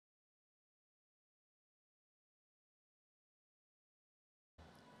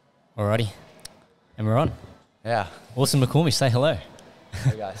Alrighty, and we're on. Yeah. Orson Mccomish, say hello.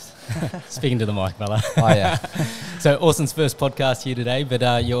 Hey guys. Speaking to the mic, fella. Oh yeah. So Orson's first podcast here today,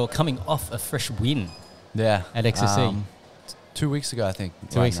 but you're coming off a fresh win. Yeah. At XSC. 2 weeks ago, I think.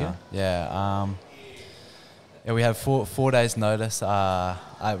 2 weeks ago? Yeah. Yeah, we had four days notice.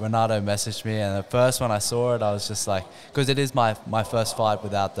 Renato messaged me, and the first when I saw it, I was just like, because it is my first fight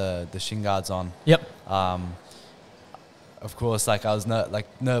without the shin guards on. Yep. Of course, like I was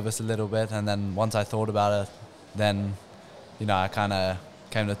nervous a little bit, and then once I thought about it, then, I kind of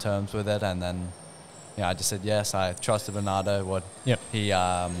came to terms with it, and then, I just said yes. I trusted Renato, what he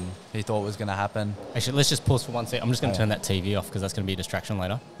thought was going to happen. Actually, let's just pause for 1 second. I'm just going to turn that TV off because that's going to be a distraction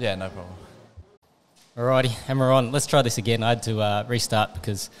later. Yeah, no problem. Alrighty, and we're on. Let's try this again. I had to restart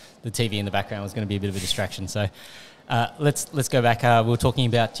because the TV in the background was going to be a bit of a distraction. So let's go back. We were talking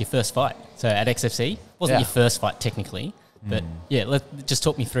about your first fight. So at XFC, wasn't your first fight technically, but just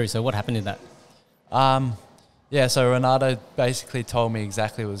talk me through. So what happened in that? Yeah, so Renato basically told me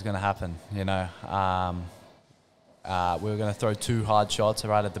exactly what was going to happen. We were going to throw 2 hard shots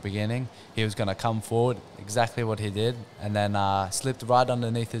right at the beginning. He was going to come forward, exactly what he did, and then slipped right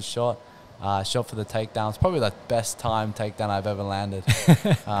underneath his shot. Shot for the takedown. It's probably the best time takedown I've ever landed.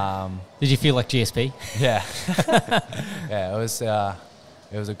 Did you feel like GSP? Yeah. Yeah,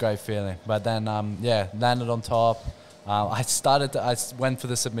 it was a great feeling. But then, landed on top. I went for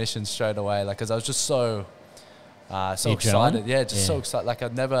the submission straight away, because I was just so excited. Yeah, so excited. Like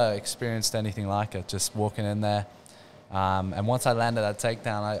I'd never experienced anything like it, just walking in there. And once I landed that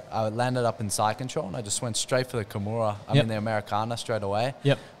takedown, I landed up in side control, and I just went straight for the Kimura. the Americana straight away.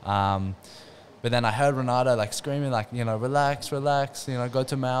 Yep. But then I heard Renato screaming, relax, go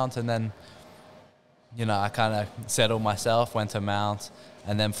to mount. And then, I kind of settled myself, went to mount,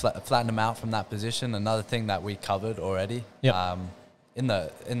 and then flattened him out from that position. Another thing that we covered already. Yep. In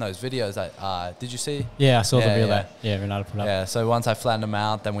those videos, did you see? Yeah, I saw the video that Renato put up. Yeah, so once I flattened him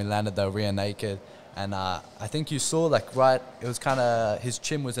out, then we landed the rear naked. And I think you saw it was kind of, his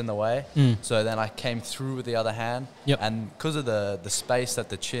chin was in the way. So then I came through with the other hand. Yep. And because of the space that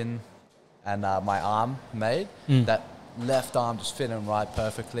the chin and my arm made, that left arm just fit in right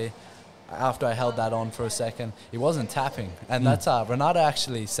perfectly. After I held that on for a second, he wasn't tapping. And that's, Renato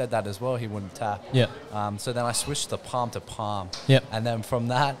actually said that as well, he wouldn't tap. Yep. So then I switched the palm to palm. Yep. And then from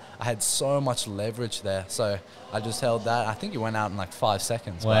that, I had so much leverage there. So I just held that. I think he went out in 5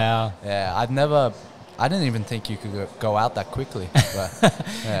 seconds. Wow. But yeah, I didn't even think you could go out that quickly. But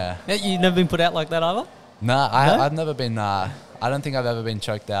yeah. You've never been put out like that either? No, I've never been, I don't think I've ever been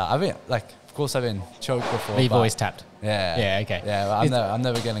choked out. Of course I've been choked before. But you've always tapped. Yeah. Yeah. Okay. Yeah. I'm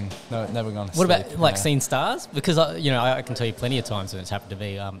never going to What about seeing stars? Because I can tell you plenty of times when it's happened to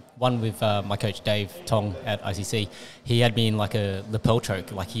me. One with my coach Dave Tong at ICC. He had me in a lapel choke.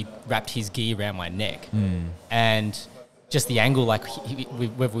 He wrapped his gi around my neck, and just the angle,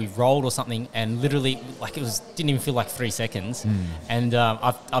 whether we rolled or something, and literally didn't even feel like 3 seconds. And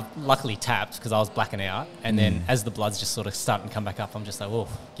I've luckily tapped because I was blacking out, and then as the blood's just sort of starting to come back up, I'm just like, oh,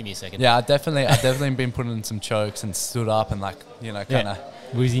 give me a second. Yeah, I've definitely been put in some chokes and stood up and kind of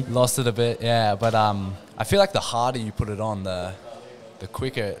woozy, lost it a bit. Yeah, but I feel like the harder you put it on, the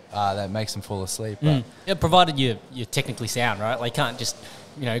quicker that makes them fall asleep. But yeah, provided you're technically sound, right? You can't just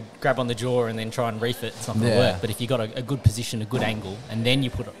grab on the jaw and then try and reef it. It's not going to work. But if you've got a good position, a good angle, and then you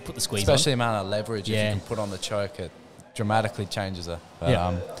put the squeeze on. Especially the amount of leverage if you can put on the choke, it dramatically changes it.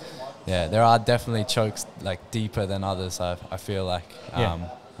 But there are definitely chokes deeper than others, I feel like.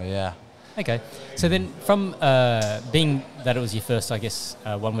 But yeah. Okay. So then from being that it was your first, I guess,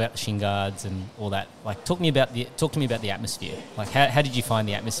 one without the shin guards and all that, talk to me about the atmosphere. How did you find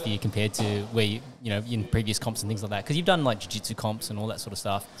the atmosphere compared to where you in previous comps and things like that? Because you've done jiu-jitsu comps and all that sort of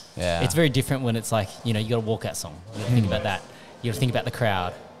stuff. Yeah. It's very different when it's you got a walkout song. You got to think about that. You got to think about the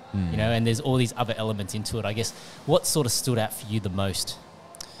crowd. And there's all these other elements into it. I guess what sort of stood out for you the most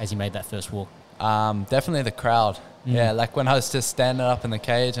as you made that first walk? Definitely the crowd. Yeah, when I was just standing up in the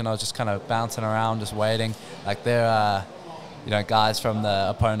cage and I was just kind of bouncing around, just waiting. There are, guys from the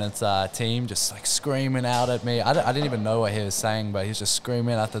opponent's team just screaming out at me. I didn't even know what he was saying, but he was just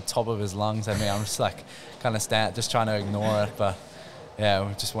screaming at the top of his lungs at me. I'm just kind of just trying to ignore it, but yeah,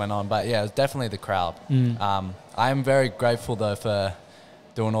 it just went on. But yeah, it was definitely the crowd. I am very grateful though for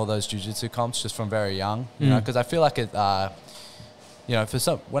doing all those jiu-jitsu comps just from very young, because I feel like it.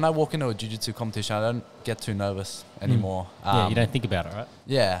 When I walk into a jiu-jitsu competition, I don't get too nervous anymore. Yeah, you don't think about it, right?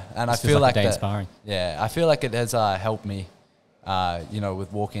 Yeah, and I feel like that. Yeah, I feel like it has helped me,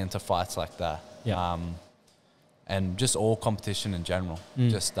 with walking into fights like that. Yeah. And just all competition in general.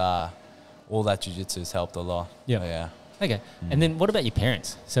 Just all that jiu-jitsu has helped a lot. Yeah. So, yeah. Okay. And then what about your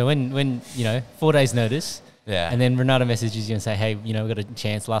parents? So when 4 days notice, and then Renato messages you and say, hey, we've got a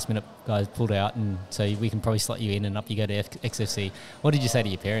chance, last minute guys pulled out, and so we can probably slot you in and up you go to XFC. What did you say to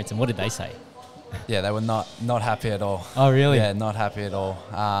your parents and what did they say? Yeah, they were not happy at all. Oh, really? Yeah, not happy at all.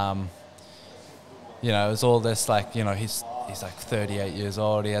 It was all this he's like 38 years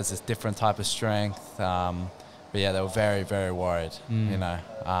old. He has this different type of strength. But yeah, they were very, very worried,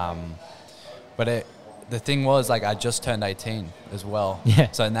 But the thing was, I just turned 18 as well.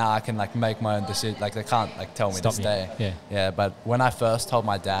 Yeah. So now I can, make my own decision. They can't, tell me to stay. Yeah. Yeah, but when I first told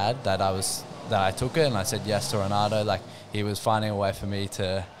my dad that I took it and I said yes to Renato, he was finding a way for me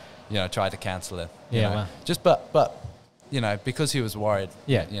to, try to cancel it. You know? Wow. Just, but because he was worried.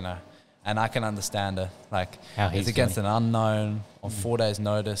 Yeah. And I can understand it. How he's against an unknown on 4 days'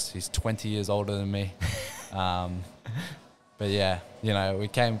 notice. He's 20 years older than me. But yeah, we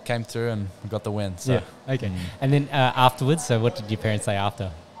came through and we got the win. So. Yeah. Okay. And then afterwards, so what did your parents say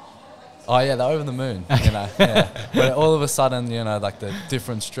after? Oh yeah, they're over the moon. Yeah. But all of a sudden, the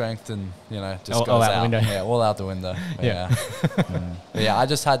different strength and just goes out. The window. Yeah, all out the window. Yeah. But yeah, I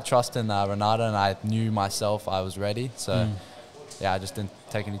just had trust in Renato, and I knew myself I was ready. So. Yeah, I just didn't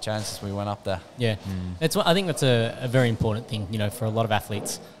take any chances. We went up there. Yeah, I think that's a very important thing, for a lot of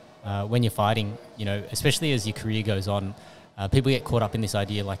athletes. When you're fighting, especially as your career goes on, people get caught up in this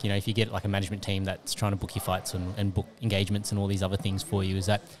idea, if you get a management team that's trying to book your fights and book engagements and all these other things for you, is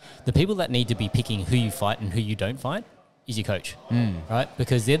that the people that need to be picking who you fight and who you don't fight is your coach, right?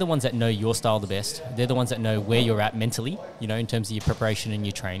 Because they're the ones that know your style the best. They're the ones that know where you're at mentally, in terms of your preparation and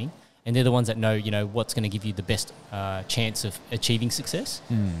your training. And they're the ones that know, what's going to give you the best chance of achieving success,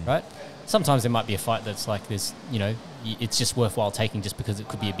 right? Sometimes there might be a fight that's like this, it's just worthwhile taking just because it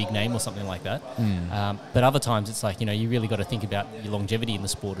could be a big name or something like that. But other times it's you really got to think about your longevity in the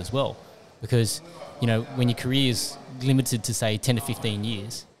sport as well. Because, when your career is limited to, say, 10 to 15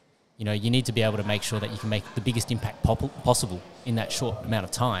 years, you need to be able to make sure that you can make the biggest impact possible in that short amount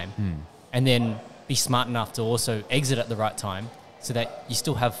of time. And then be smart enough to also exit at the right time, so that you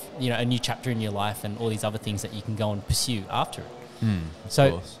still have, a new chapter in your life and all these other things that you can go and pursue after it.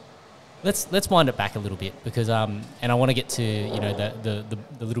 So let's wind it back a little bit because, and I want to get to,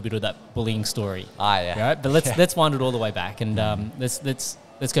 the little bit of that bullying story. Yeah. Right? But let's wind it all the way back and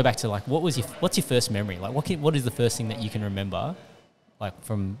let's go back to what's your first memory? What is the first thing that you can remember,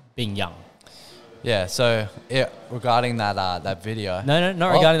 from being young? Yeah. So regarding that video. No,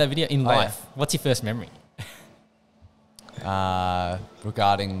 not regarding that video. In life, what's your first memory?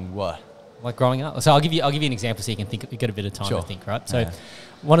 Regarding what? Growing up. So I'll give you an example so you can think. You get a bit of time to think, right? So,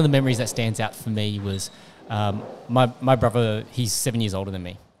 one of the memories that stands out for me was my brother. He's 7 years older than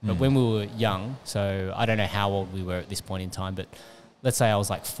me, but when we were young, so I don't know how old we were at this point in time, but let's say I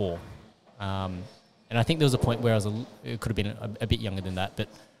was 4, and I think there was a point where it could have been a bit younger than that, but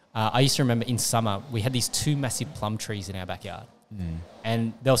I used to remember in summer we had these 2 massive plum trees in our backyard,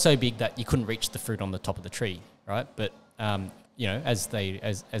 and they were so big that you couldn't reach the fruit on the top of the tree, right? But as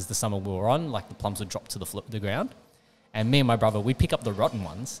the summer wore on, the plums would drop to the ground, and me and my brother, we'd pick up the rotten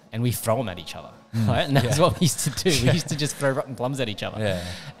ones and we throw them at each other, right? And that's what we used to do. We used to just throw rotten plums at each other. Yeah.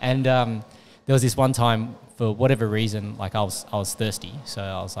 And there was this one time, for whatever reason, I was thirsty, so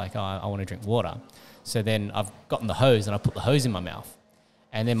I was like, I want to drink water. So then I've gotten the hose and I put the hose in my mouth.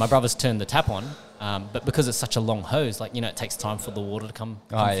 And then my brother's turned the tap on, but because it's such a long hose, it takes time for the water to come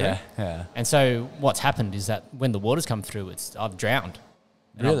through. Yeah. And so what's happened is that when the water's come through, I've drowned.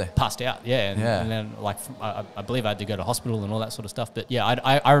 And really? I've passed out, yeah. And then, I believe I had to go to hospital and all that sort of stuff. But yeah,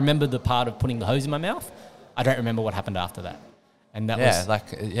 I remember the part of putting the hose in my mouth. I don't remember what happened after that. And that was...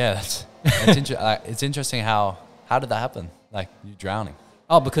 that's it's interesting how did that happen? You drowning?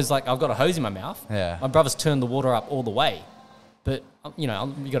 Oh, because I've got a hose in my mouth. Yeah. My brother's turned the water up all the way. But, you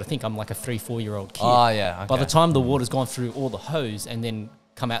got to think I'm a 3-4-year-old kid. Oh, yeah. Okay. By the time the water's gone through all the hose and then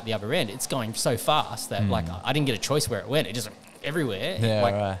come out the other end, it's going so fast that, I didn't get a choice where it went. It just went everywhere.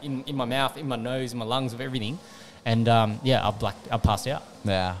 Yeah, in my mouth, in my nose, in my lungs, with everything. And, I passed out.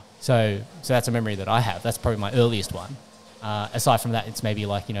 Yeah. So that's a memory that I have. That's probably my earliest one. Aside from that, it's maybe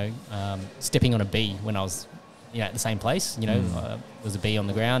stepping on a bee when I was, at the same place. There's a bee on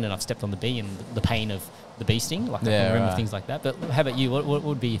the ground and I've stepped on the bee and the pain of the bee sting. I can remember things like that. But how about you? What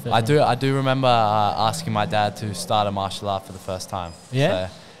would be your first memory? I do remember asking my dad to start a martial art for the first time. Yeah?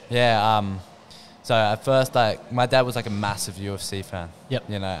 So at first, my dad was a massive UFC fan. Yep.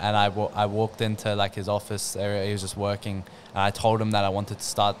 And I walked into his office area. He was just working, and I told him that I wanted to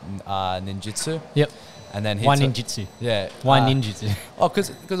start ninjutsu. Yep. And then Why ninjutsu? Yeah. Why ninjutsu? Oh,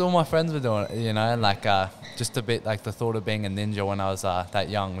 because all my friends were doing it, you know, and like just a bit like the thought of being a ninja when I was that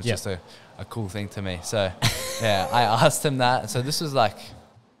young was just a cool thing to me. So yeah, I asked him that. So this was like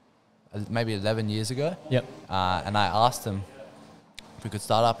maybe 11 years ago. Yep. And I asked him if we could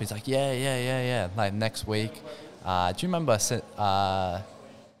start up. He's like, yeah. Like next week. Do you remember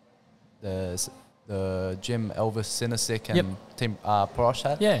the gym Elvis Sinisic and Tim Porosh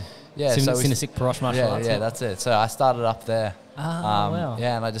had? Yeah. Yeah. Sinisic Porosh martial arts. Yeah, that's it. So I started up there. Wow.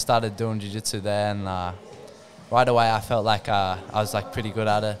 Yeah, and I just started doing jiu-jitsu there, and right away I felt like I was like pretty good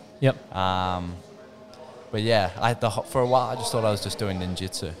at it. Yep. But yeah, for a while I just thought I was just doing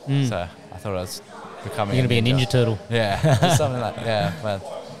ninjutsu. So I thought I was becoming. You're gonna be a ninja turtle. Yeah, just something like but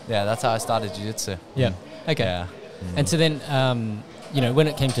yeah, that's how I started jiu-jitsu. Yeah. Okay. Yeah. And so then, when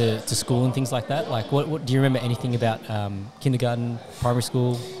it came to school and things like that, like what do you remember anything about kindergarten, primary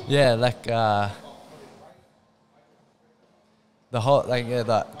school? Yeah, like the whole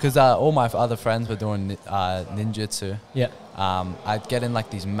because all my other friends were doing ninjutsu. Yeah. I'd get in like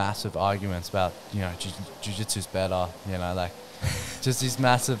these massive arguments about jiu-jitsu's better, like just these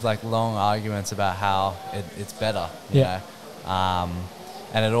massive like long arguments about how it's better. You know?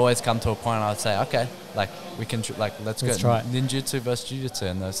 And it always come to a point I would say, okay, like we can let's go try it. ninjutsu versus jiu-jitsu,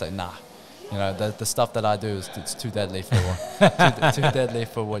 and they'll say, nah, the stuff that I do it's too deadly for too deadly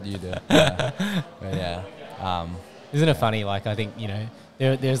for what you do. But yeah. Isn't it funny? Like I think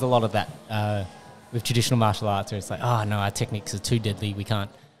there's a lot of that with traditional martial arts where it's like, oh no, our techniques are too deadly. We can't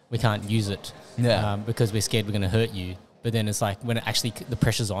use it because we're scared we're going to hurt you. But then it's like when it actually the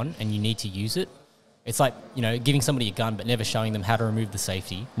pressure's on and you need to use it. It's like, giving somebody a gun but never showing them how to remove the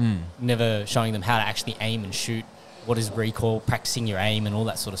safety, never showing them how to actually aim and shoot, what is recoil, practicing your aim and all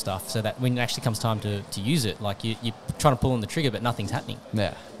that sort of stuff, so that when it actually comes time to use it, like you're trying to pull on the trigger but nothing's happening.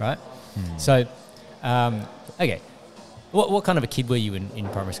 Yeah. Right? So, okay. What kind of a kid were you in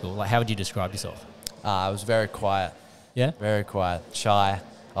primary school? Like, how would you describe yourself? I was very quiet. Yeah? Very quiet. Shy.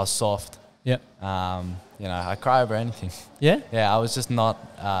 I was soft. Yeah. I cry over anything. Yeah? Yeah, I was just not...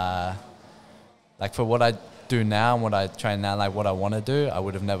 like for what I do now and what I train now, like what I want to do, I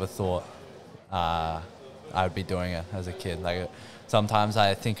would have never thought I would be doing it as a kid. Like sometimes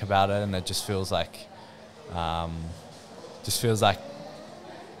I think about it and it just feels like, I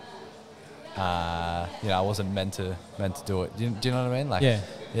wasn't meant to do it. Do you know what I mean? Like,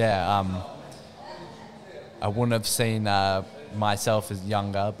 yeah. I wouldn't have seen myself as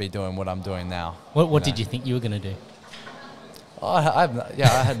younger be doing what I'm doing now. What did you think you were going to do? Oh, I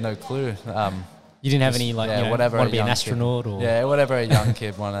had no clue. You didn't have any whatever. Want to be an astronaut or whatever a young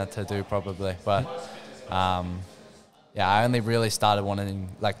kid wanted to do probably. But I only really started wanting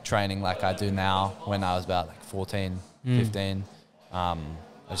training like I do now when I was about 14, 15. I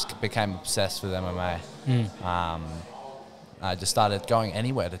just became obsessed with MMA. I just started going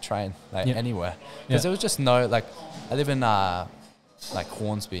anywhere to train, anywhere, because there was just no I live in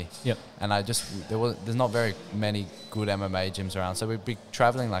Hornsby. Yep. And there's not very many good MMA gyms around, so we'd be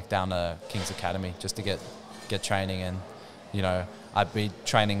traveling down to King's Academy just to get training, and I'd be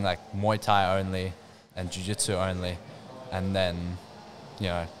training Muay Thai only and Jiu-Jitsu only, and then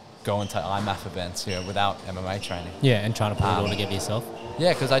going to IMAF events without MMA training. Yeah, and trying to pull it all together yourself.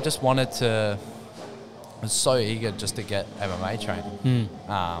 Yeah, because I just wanted to. I was so eager just to get MMA training,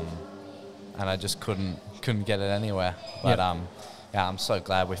 and I just couldn't get it anywhere. But I'm so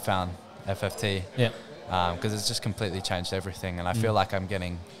glad we found FFT. Yeah. Because it's just completely changed everything, and I feel like I'm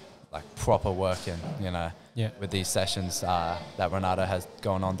getting proper work in, with these sessions that Renato has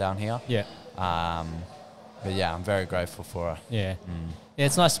going on down here. Yeah. But yeah, I'm very grateful for it. Yeah. Yeah,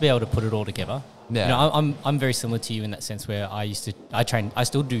 it's nice to be able to put it all together. Yeah. I'm very similar to you in that sense where I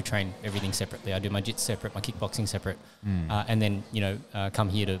still do train everything separately. I do my jits separate, my kickboxing separate, and then, come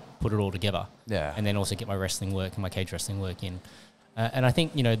here to put it all together. Yeah. And then also get my wrestling work and my cage wrestling work in. And I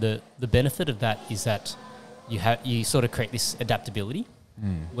think, the benefit of that is that you sort of create this adaptability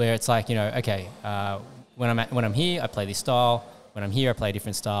where it's okay, when I'm here, I play this style. When I'm here, I play a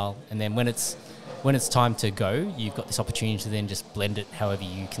different style. And then when it's time to go, you've got this opportunity to then just blend it however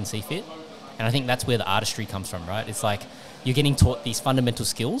you can see fit. And I think that's where the artistry comes from, right? It's you're getting taught these fundamental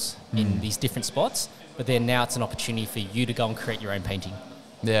skills in these different spots, but then now it's an opportunity for you to go and create your own painting.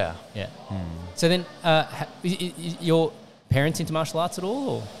 Yeah. Yeah. So then, your parents into martial arts at all?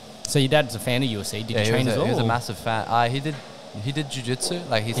 Or? So your dad's a fan of UFC. Did he train as well? He was a massive fan. He did jiu-jitsu.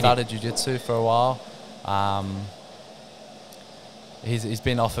 He started jiu-jitsu for a while. He's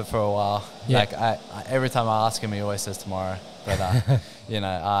been off it for a while. Yeah. Every time I ask him, he always says tomorrow. But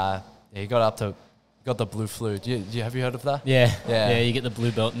he got the blue flu. Have you heard of that? Yeah. You get the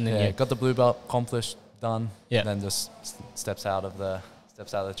blue belt and then got the blue belt, accomplished done. Yeah. Then just steps out of the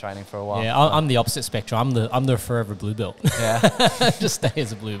training for a while. Yeah, I'm the opposite spectrum. I'm the forever blue belt. Yeah. Just stay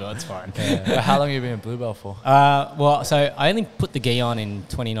as a blue belt. It's fine. Yeah. But how long have you been a blue belt for? Well, so I only put the gi on in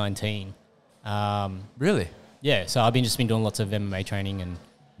 2019. Really? Yeah. So I've just been doing lots of MMA training, and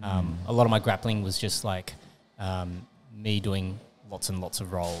a lot of my grappling was just like me doing lots and lots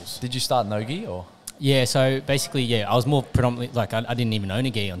of rolls. Did you start no gi or? Yeah. So basically, yeah, I was more predominantly like I didn't even own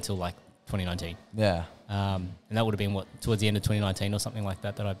a gi until like 2019. Yeah. And that would have been towards the end of 2019 or something like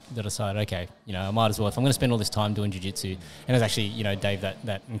that I decided, okay, I might as well, if I'm going to spend all this time doing jiu-jitsu, and it was actually, Dave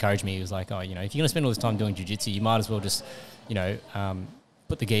that encouraged me. He was like, oh, if you're going to spend all this time doing jiu-jitsu, you might as well just,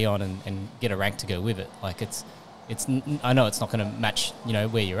 put the gi on and get a rank to go with it. Like I know it's not going to match,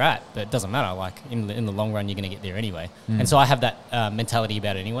 where you're at, but it doesn't matter. Like in the long run, you're going to get there anyway. And so I have that mentality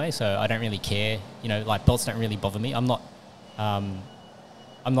about it anyway. So I don't really care, like belts don't really bother me. I'm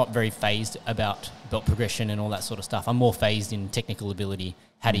not very phased about belt progression and all that sort of stuff. I'm more phased in technical ability.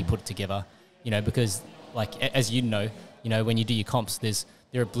 How do you put it together? Because like as when you do your comps,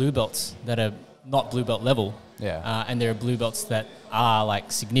 there are blue belts that are not blue belt level, and there are blue belts that are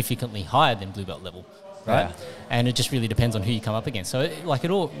like significantly higher than blue belt level, right? Yeah. And it just really depends on who you come up against. So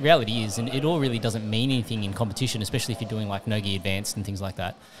reality is, and it all really doesn't mean anything in competition, especially if you're doing like no-gi advanced and things like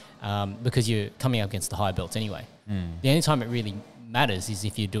that, because you're coming up against the high belts anyway. The only time it really matters is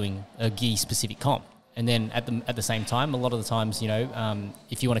if you're doing a gi specific comp, and then at the same time, a lot of the times,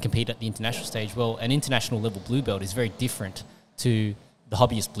 if you want to compete at the international stage, well, an international level blue belt is very different to the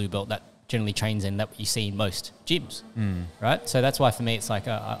hobbyist blue belt that generally trains in that you see in most gyms, right? So that's why for me, it's like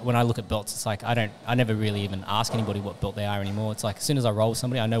when I look at belts, it's like I never really even ask anybody what belt they are anymore. It's like as soon as I roll with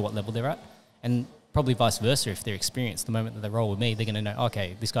somebody, I know what level they're at, and probably vice versa. If they're experienced, the moment that they roll with me, they're going to know,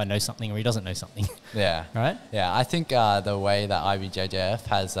 okay, this guy knows something or he doesn't know something. Yeah. Right? Yeah, I think the way that IBJJF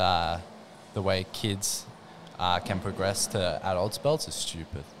has the way kids can progress to adults belts is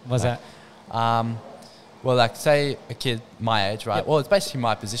stupid. What's that? Well, like say a kid my age, right? Yep. Well, it's basically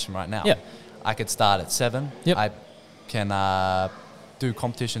my position right now. Yep. I could start at 7. Yep. I can do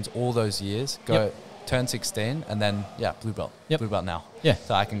competitions all those years, turn 16, and then, blue belt. Blue belt now. Yeah.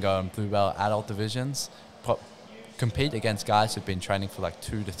 So I can go in blue belt adult divisions, compete against guys who've been training for like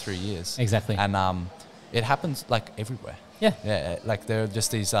 2 to 3 years. Exactly. And it happens like everywhere. Yeah. Yeah. Like there are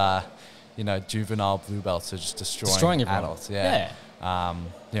just these, juvenile blue belts are just destroying everyone. adults. Yeah.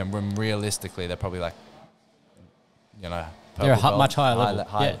 When realistically, they're probably like, they're a much higher level.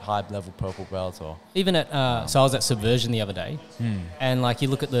 High level purple belts or... Even at... so I was at Subversion the other day, and like you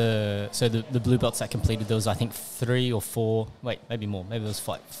look at the blue belts that completed, there was I think 3 or 4... Wait, maybe more. Maybe there was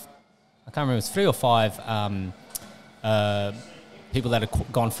 5. I can't remember. It was 3 or 5 people that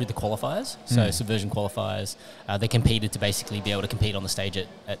had gone through the qualifiers. So Subversion qualifiers. They competed to basically be able to compete on the stage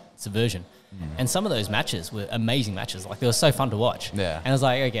at Subversion. And some of those matches were amazing matches. Like, they were so fun to watch. Yeah. And I was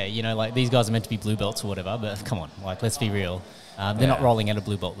like, okay, like, these guys are meant to be blue belts or whatever, but come on, like, let's be real. They're not rolling at a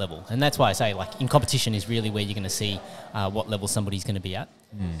blue belt level. And that's why I say, like, in competition is really where you're going to see what level somebody's going to be at.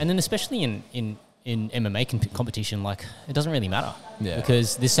 And then especially in MMA competition, like, it doesn't really matter. Yeah.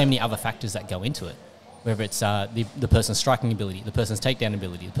 Because there's so many other factors that go into it. Whether it's the person's striking ability, the person's takedown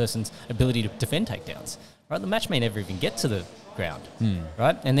ability, the person's ability to defend takedowns. Right? The match may never even get to the ground.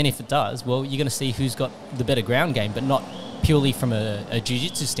 Right? And then if it does, well, you're going to see who's got the better ground game, but not purely from a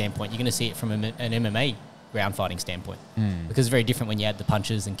jiu-jitsu standpoint. You're going to see it from an MMA ground fighting standpoint. Because it's very different when you add the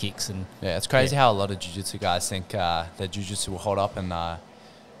punches and kicks. And yeah, it's crazy how a lot of jiu-jitsu guys think that jiu-jitsu will hold up in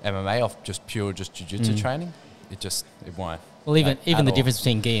MMA off just jiu-jitsu training. It won't. Well, even the difference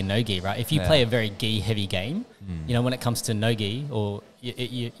between gi and no gi, right? If you play a very gi-heavy game, when it comes to no gi, or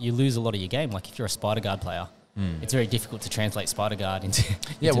you lose a lot of your game. Like if you're a spider guard player, it's very difficult to translate spider guard into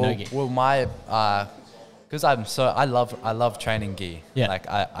no gi. Well, because I love training gi. Yeah. Like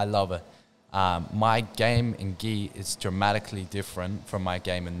I love it. My game in gi is dramatically different from my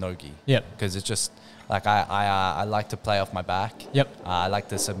game in no gi. Yep. Because it's just like I like to play off my back. Yep. I like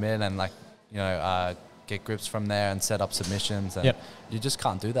to submit and get grips from there and set up submissions, and you just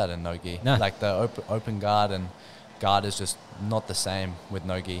can't do that in no-gi. No. Like the open guard and guard is just not the same with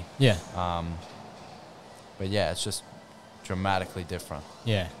no-gi. Yeah. But yeah, it's just dramatically different.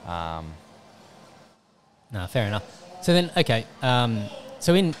 Yeah. No, fair enough. So then, okay.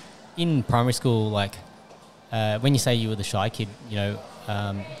 So in primary school, like when you say you were the shy kid,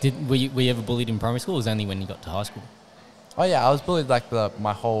 were you ever bullied in primary school, or was it only when you got to high school? Oh yeah, I was bullied like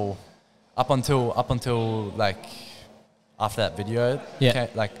my whole. Up until like after that video,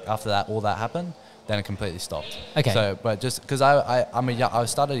 after that all that happened, then it completely stopped. Okay. So, but just because I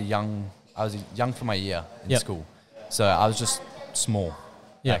was young for my year in school, so I was just small.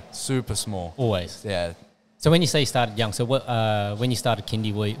 Yeah. Like super small. Always. Yeah. So when you say you started young, so what, when you started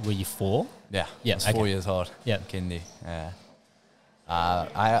kindy, were you 4? Yeah. Yeah, I was 4 years old. Yeah. Kindy. Yeah.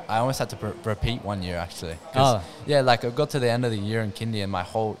 I almost had to repeat 1 year actually. Oh. Yeah, like I got to the end of the year in kindy and my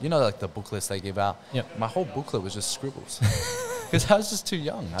whole, you know, like the booklets they give out. Yep. My whole booklet was just scribbles because I was just too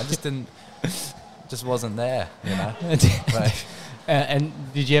young. I just just wasn't there, you know. Like, and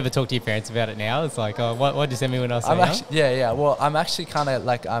did you ever talk to your parents about it now? It's like, oh, what did you send me when I was so young? Yeah. Well, I'm actually kind of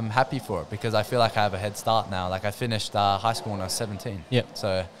like, I'm happy for it because I feel like I have a head start now. Like I finished high school when I was 17. Yep.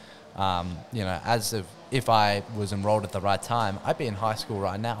 So, you know, if I was enrolled at the right time, I'd be in high school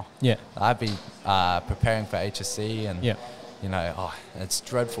right now. Yeah. I'd be preparing for HSC and, yeah. you know, oh, it's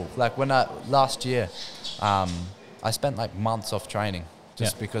dreadful. Like last year, I spent like months off training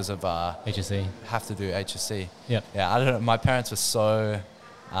just because of HSC. Have to do HSC. Yeah. Yeah, I don't know. My parents were so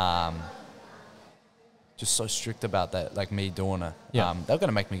just so strict about that, like me doing it. Yeah. They were going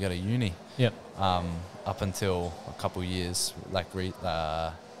to make me go to uni. Yep. Up until a couple years, like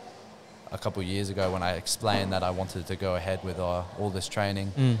a couple years ago when I explained that I wanted to go ahead with all this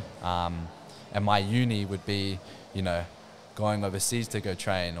training. And my uni would be, you know, going overseas to go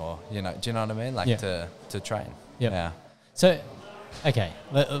train or, you know, do you know what I mean? Like to train. Yep. Yeah. So, okay,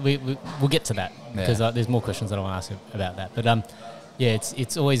 we'll get to that because there's more questions that I want to ask about that. But yeah,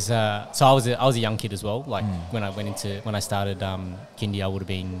 it's always. So I was a young kid as well. Like when I started kindy, I would have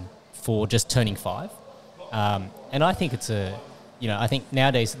been 4, just turning 5. And I think I think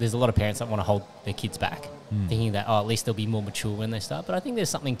nowadays there's a lot of parents that want to hold their kids back, thinking that at least they'll be more mature when they start. But I think there's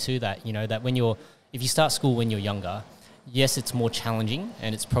something to that, you know, that if you start school when you're younger, yes, it's more challenging,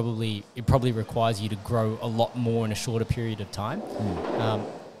 and it probably requires you to grow a lot more in a shorter period of time.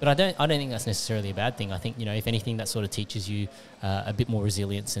 But I don't think that's necessarily a bad thing. I think, you know, if anything, that sort of teaches you a bit more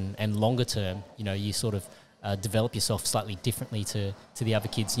resilience and longer term, you know, you sort of develop yourself slightly differently to the other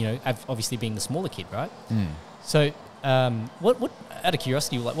kids, you know, obviously being the smaller kid, right? So what out of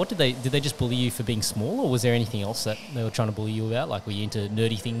curiosity, like, what did they just bully you for being small, or was there anything else that they were trying to bully you about? Like, were you into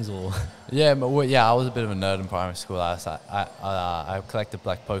nerdy things or? Yeah, but I was a bit of a nerd in primary school. I collected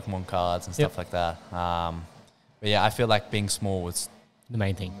like Pokemon cards and stuff like that. But yeah, I feel like being small was the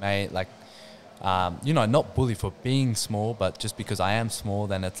main thing. Like, you know, not bully for being small, but just because I am small,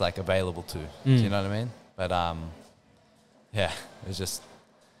 then it's like available to. Do you know what I mean? But yeah, it was just,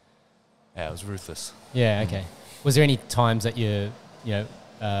 it was ruthless. Yeah. Okay. Was there any times that you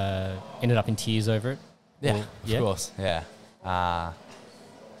ended up in tears over it? Yeah, or, of course. Yeah. But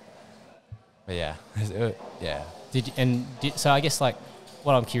yeah, yeah. So I guess like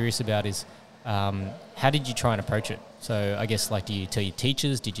what I'm curious about is how did you try and approach it? So I guess like, do you tell your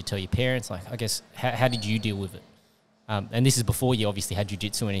teachers? Did you tell your parents? Like, I guess how did you deal with it? And this is before you obviously had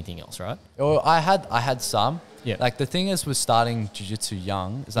jiu-jitsu or anything else, right? Well, I had some. Yeah. Like the thing is with starting jiu-jitsu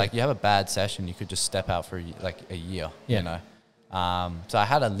young, it's like you have a bad session, you could just step out for like a year, you know. So I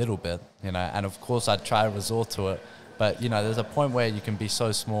had a little bit, you know, and of course I'd try to resort to it. But, you know, there's a point where you can be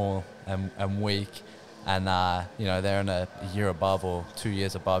so small and weak and, you know, they're in a year above or 2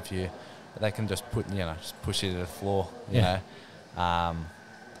 years above you. They can just just push you to the floor, you know.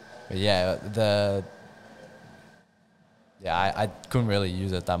 But yeah, I couldn't really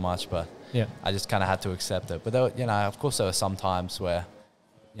use it that much, but I just kind of had to accept it. But there were, you know, of course there were some times where,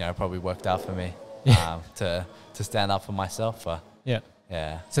 you know, it probably worked out for me to stand up for myself. But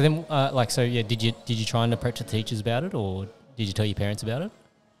yeah. So then, did you try and approach the teachers about it, or did you tell your parents about it?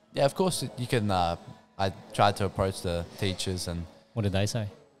 Yeah, of course you can. I tried to approach the teachers, and what did they say?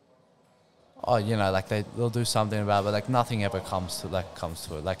 Oh, you know, like they'll do something about it, but like nothing ever comes to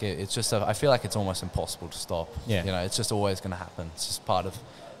it. Like it's just I feel like it's almost impossible to stop. Yeah. You know, it's just always going to happen. It's just part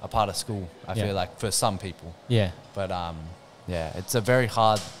of school. I feel like for some people. Yeah. But it's a very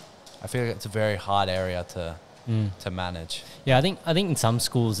hard. I feel like it's a very hard area to manage. Yeah, I think in some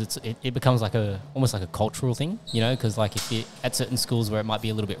schools it becomes like almost like a cultural thing, you know, because like if you at certain schools where it might be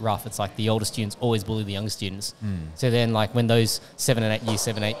a little bit rough, it's like the older students always bully the younger students. So then like when those 7 and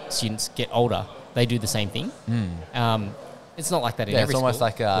 8 students get older, they do the same thing. It's not like that in every school. It's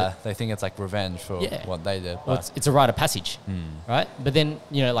almost like they think it's like revenge for what they did. Well, it's a rite of passage, right? But then,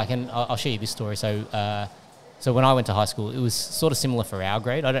 you know, like, and I'll share you this story. So when I went to high school, it was sort of similar for our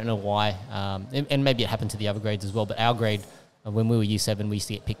grade. I don't know why, and maybe it happened to the other grades as well, but our grade, when we were year 7, we used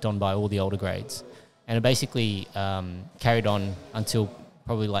to get picked on by all the older grades. And it basically carried on until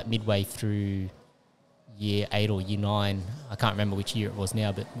probably like midway through year 8 or year 9. I can't remember which year it was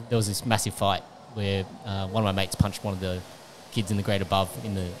now, but there was this massive fight where one of my mates punched one of the kids in the grade above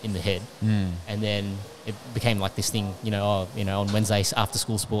in the head. And then it became like this thing, on Wednesdays after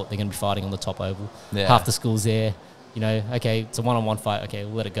school sport, they're going to be fighting on the top oval. Half the school's there. you know, okay, it's a one-on-one fight. Okay,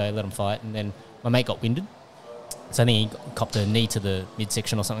 we'll let it go, let him fight. And then my mate got winded. So I think he copped a knee to the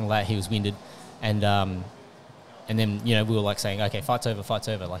midsection or something like that. He was winded. And then, you know, we were like saying, okay, fight's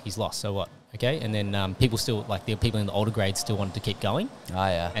over. Like, he's lost, so what? Okay. And then people still, like, the people in the older grades still wanted to keep going. Oh,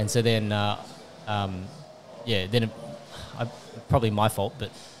 yeah. And so then, probably my fault,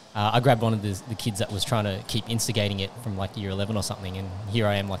 but I grabbed one of the kids that was trying to keep instigating it from like year 11 or something, and here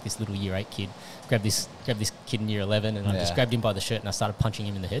I am, like this little year 8 kid, grabbed this kid in year 11, and I just grabbed him by the shirt and I started punching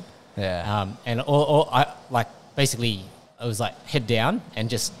him in the head. Yeah. And I like basically I was like head down and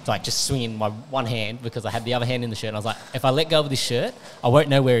just swinging my one hand because I had the other hand in the shirt, and I was like, if I let go of this shirt, I won't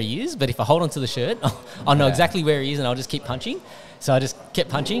know where he is, but if I hold onto the shirt, I'll know exactly where he is, and I'll just keep punching. So I just kept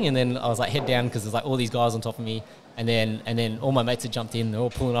punching, and then I was like head down because there's like all these guys on top of me. And then all my mates had jumped in. They're all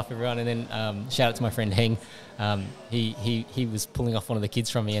pulling off everyone. And then shout out to my friend Heng. He was pulling off one of the kids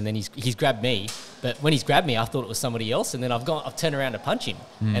from me, and then he's grabbed me. But when he's grabbed me, I thought it was somebody else. And then I've turned around to punch him,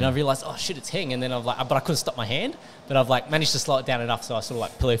 and I realized, oh shit, it's Heng. And then I've like, but I couldn't stop my hand. But I've like managed to slow it down enough, so I sort of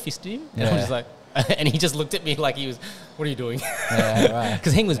like pillow fisted him. And I was just like, and he just looked at me like he was, what are you doing? Yeah, right.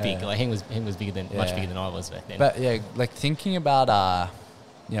 Because Heng was big. Like Heng was bigger than much bigger than I was back then. But yeah, like thinking about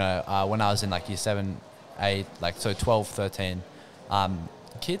when I was in like year 7, 8, like so 12, 13,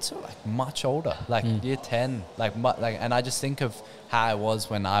 kids are like much older, like year 10, and I just think of how I was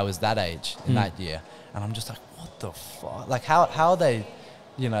when I was that age in that year, and I'm just like, what the fuck? Like how are they,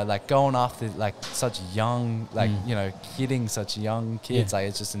 you know, like going after like such young, like you know, hitting such young kids? Like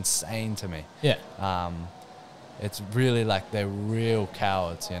it's just insane to me. Yeah. It's really like they're real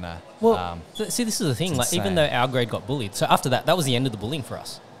cowards, you know. Well, see, this is the thing. Like, insane. Even though our grade got bullied, so after that was the end of the bullying for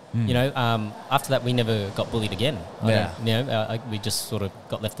us. You know, after that, we never got bullied again. We just sort of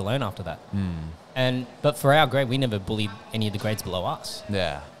got left alone after that. But for our grade, we never bullied any of the grades below us.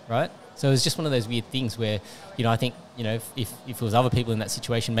 Yeah. Right? So it was just one of those weird things where, you know, I think, you know, if it was other people in that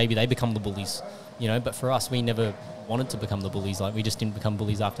situation, maybe they become the bullies, you know, but for us, we never wanted to become the bullies. Like, we just didn't become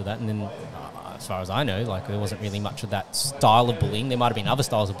bullies after that. And then, as far as I know, like, there wasn't really much of that style of bullying. There might have been other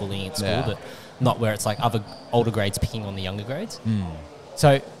styles of bullying at school, but not where it's like other older grades picking on the younger grades.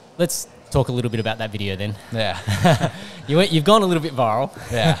 So let's talk a little bit about that video then. Yeah. You've gone a little bit viral.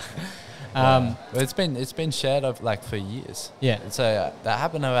 Yeah. Well, it's been shared of like for years. Yeah. So that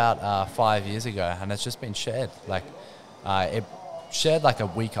happened about 5 years ago, and it's just been shared. Like, it shared like a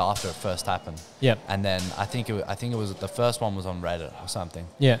week after it first happened. Yeah. And then I think it was the first one was on Reddit or something.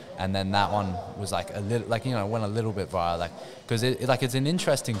 Yeah. And then that one was like a little, like, you know, went a little bit viral, like, because it's an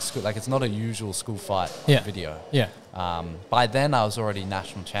interesting school, like it's not a usual school fight video. Yeah. By then I was already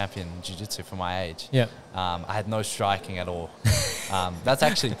national champion in Jiu-Jitsu for my age. Yeah. I had no striking at all. That's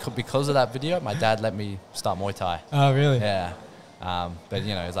actually because of that video. My dad let me start Muay Thai. Oh, really? Yeah. But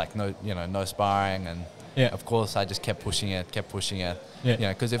you know, it's like no sparring, and of course I just kept pushing it. Yeah. You know,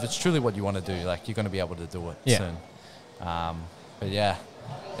 because if it's truly what you want to do, like, you're going to be able to do it soon. But yeah,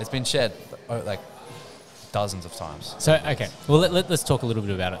 it's been shared like dozens of times. So okay, well let's talk a little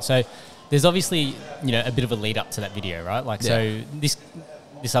bit about it. So there's obviously, you know, a bit of a lead up to that video, right? Like, so this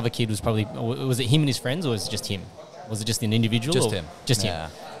other kid was probably, was it him and his friends, or was it just him? Was it just an individual? Just him. Just him.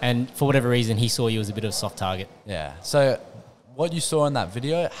 And for whatever reason, he saw you as a bit of a soft target. Yeah. So what you saw in that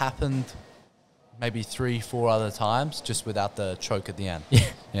video happened maybe 3-4 other times, just without the choke at the end. Yeah.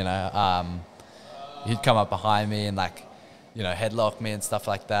 You know, he'd come up behind me and, like, you know, headlock me and stuff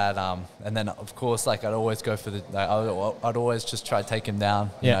like that. And then of course, like, I'd always go for the, like, I'd always just try to take him down.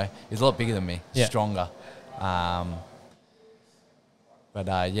 You know, he's a lot bigger than me, stronger. But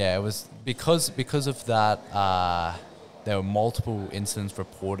it was because of that. There were multiple incidents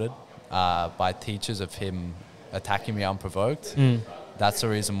reported by teachers of him attacking me unprovoked. That's the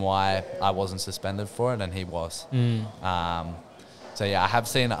reason why I wasn't suspended for it, and he was. So yeah, I've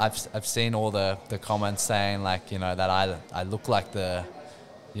seen all the comments saying, like, you know, that I look like the,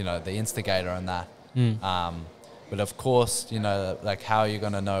 you know, the instigator and that. But of course, you know, like, how are you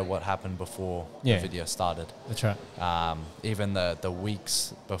going to know what happened before the video started? That's right. Even the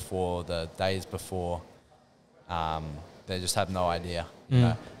weeks before, the days before, they just have no idea. You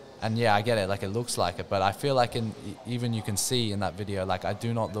know? And yeah, I get it. Like, it looks like it, but I feel like even you can see in that video, like, I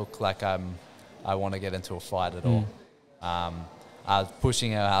do not look like I want to get into a fight at all. I was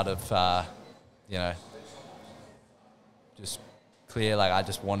pushing him out of, you know, just clear. Like, I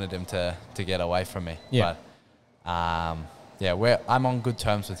just wanted him to get away from me. Yeah. But yeah, I'm on good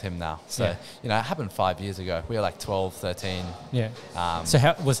terms with him now. So you know, it happened 5 years ago. We were like 12, 13. Yeah. So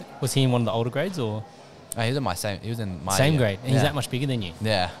how was he in one of the older grades, or? He was in my same. He was in my same grade. And he's that much bigger than you.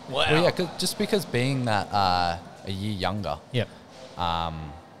 Yeah. Wow. Well, yeah, just because being that a year younger. Yeah.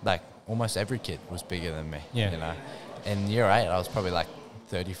 Like, almost every kid was bigger than me. Yeah. You know, in year 8, I was probably like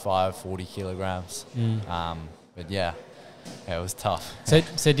 35, 40 kilograms. But yeah, it was tough.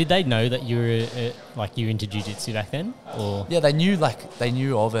 So did they know that you were like you were into jiu-jitsu back then, or? Yeah, they knew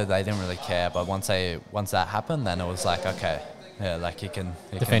of it. They didn't really care. But once that happened, then it was like, okay, yeah, like he can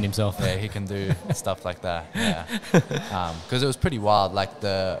defend himself. Yeah, he can do stuff like that. Yeah, because it was pretty wild. Like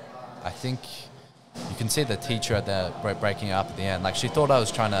I think you can see the teacher at the breaking it up at the end. Like she thought I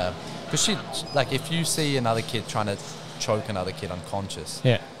was trying to, because she like if you see another kid trying to choke another kid unconscious.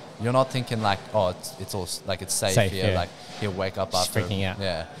 Yeah. You're not thinking like, oh, it's all like it's safe here. Yeah. Like he'll wake up She's after. freaking out.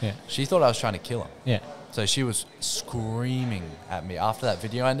 Yeah. Yeah. She thought I was trying to kill him. Yeah. So she was screaming at me after that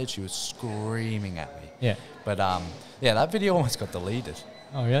video ended. She was screaming at me. Yeah. But yeah, that video almost got deleted.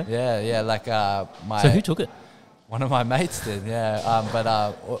 Oh yeah. Yeah. Like So who took it? One of my mates did. Yeah. But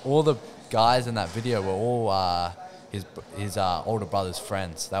all the guys in that video were all his older brother's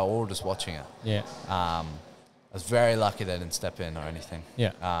friends. They were all just watching it. Yeah. I was very lucky they didn't step in or anything.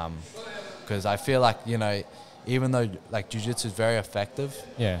 Yeah. Because I feel like, you know, even though like jiu-jitsu is very effective.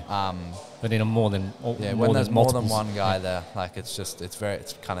 Yeah. But in when there's more than one guy there, like it's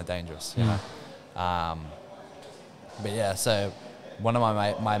kind of dangerous, you know. But yeah, so one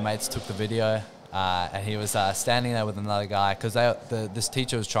of my mates took the video, and he was standing there with another guy because this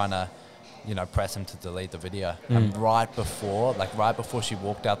teacher was trying to, you know, press him to delete the video. And right before she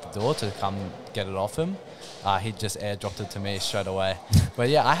walked out the door to come get it off him, he just airdropped it to me straight away. But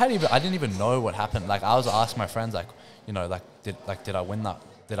yeah, I didn't even know what happened. Like I was asking my friends, like, you know, like did I win that?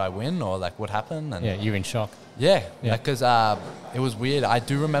 Did I win, or like what happened? And yeah, you're in shock. Yeah, because it was weird. I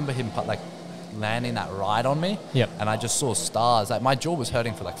do remember him like landing that right on me. Yep. And I just saw stars. Like my jaw was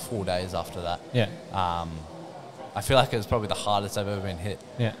hurting for like 4 days after that. Yeah. I feel like it was probably the hardest I've ever been hit.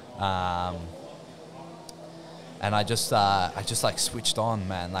 Yeah. And I just like switched on,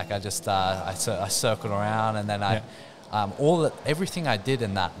 man. Like I circled around, and then everything I did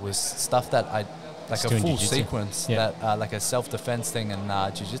in that was stuff that I like a full sequence that like a self-defense thing in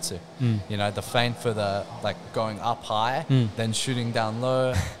jiu-jitsu. You know, the feint for the like going up high, then shooting down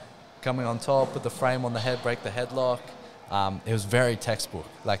low, coming on top, put the frame on the head, break the headlock. It was very textbook.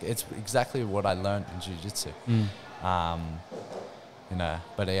 Like it's exactly what I learned in jiu-jitsu. You know,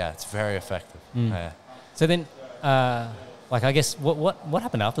 but yeah, it's very effective. Yeah. So then, like I guess what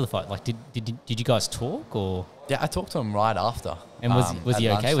happened after the fight? Like did you guys talk or? Yeah, I talked to him right after. And was he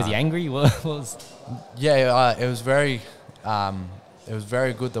okay? Was he angry? What was? Yeah, it was very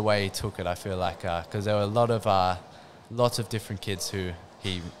good the way he took it. I feel like because there were lots of different kids who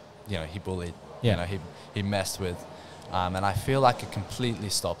he bullied. Yeah. You know, he messed with. And I feel like it completely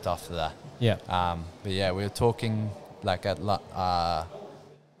stopped after that. Yeah. But yeah, we were talking like at I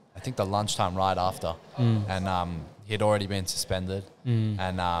think the lunchtime right after, and he'd already been suspended,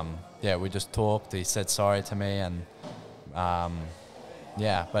 and yeah, we just talked. He said sorry to me, and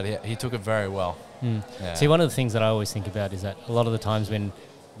yeah, but he took it very well. Yeah. See, one of the things that I always think about is that a lot of the times when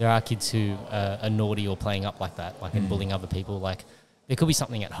there are kids who are naughty or playing up like that, like and bullying other people, like. There could be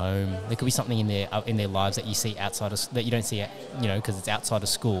something at home. There could be something in their lives that you see outside of that you don't see, because it's outside of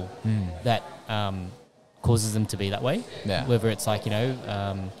school, that causes them to be that way. Yeah. Whether it's like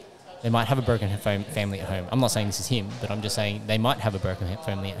they might have a broken family at home. I'm not saying this is him, but I'm just saying they might have a broken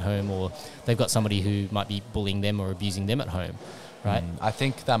family at home, or they've got somebody who might be bullying them or abusing them at home, right? I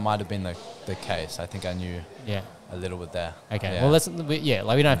think that might have been the case. I think I knew a little bit there. Okay. Yeah. Well,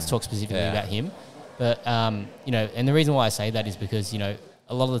 like we don't have to talk specifically about him. But, and the reason why I say that is because, a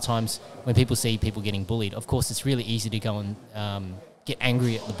lot of the times when people see people getting bullied, of course, it's really easy to go and get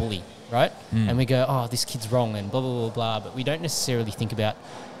angry at the bully, right? And we go, oh, this kid's wrong and blah, blah, blah, blah. But we don't necessarily think about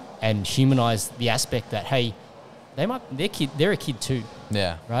and humanize the aspect that, hey, they're a kid too.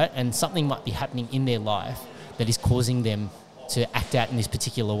 Yeah. Right? And something might be happening in their life that is causing them to act out in this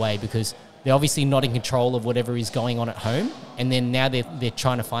particular way because they're obviously not in control of whatever is going on at home, and then now they're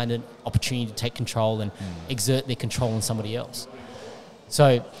trying to find an opportunity to take control and exert their control on somebody else.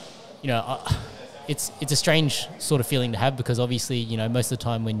 So, it's a strange sort of feeling to have because obviously, most of the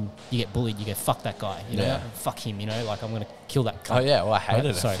time when you get bullied, you go, fuck that guy, fuck him, like I'm going to kill that guy. Oh yeah, well I hated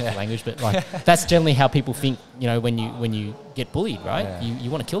it. Sorry for the language, but like that's generally how people think, when you get bullied, right? Yeah.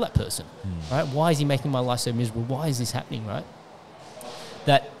 You want to kill that person, right? Why is he making my life so miserable? Why is this happening, right?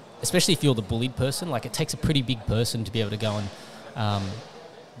 That... Especially if you're the bullied person, like it takes a pretty big person to be able to go and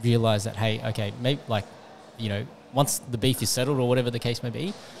realize that, hey, okay, maybe once the beef is settled or whatever the case may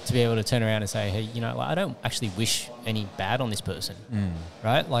be, to be able to turn around and say, hey, I don't actually wish any bad on this person,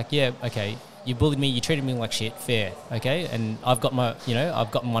 right? Like, yeah, okay, you bullied me, you treated me like shit, fair, okay, and I've got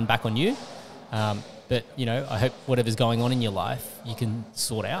I've gotten one back on you, but But, you know, I hope whatever's going on in your life, you can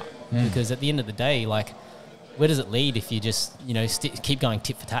sort out. Because at the end of the day, like, where does it lead if you just, you know, keep going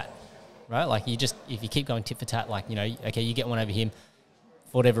tit for tat, right? Like, if you keep going tit for tat, like, you know, okay, you get one over him,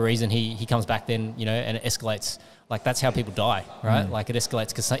 for whatever reason, he comes back then, you know, and it escalates. Like, that's how people die, right? Like, it escalates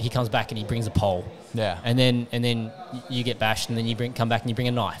because he comes back and he brings a pole. Yeah. And then you get bashed, and then you come back and you bring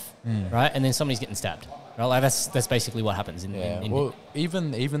a knife, right? And then somebody's getting stabbed, right? Like, that's basically what happens. Well,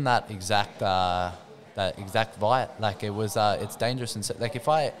 even that exact fight, like, it was it's dangerous. And like, if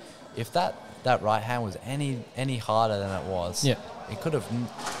that right hand was any harder than it was, it could have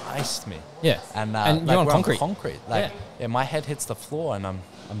iced me. Yeah. And like, you're on concrete. Like, my head hits the floor and I'm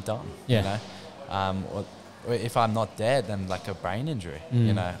done. Yeah. You know. Or if I'm not dead, then like a brain injury.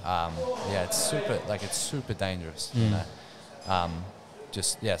 You know. It's super dangerous. You know.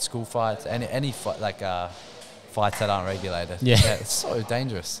 School fights, any fight, like fights that aren't regulated. Yeah, it's so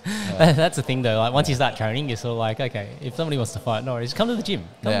dangerous. That's the thing, though. Like, once you start training, you're sort of like, okay, if somebody wants to fight, no worries, come to the gym.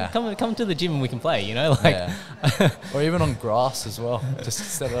 Come to the gym and we can play. You know, like, or even on grass as well. Just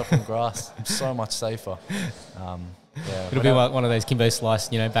set it up on grass. It's so much safer. It'll be like one of those Kimbo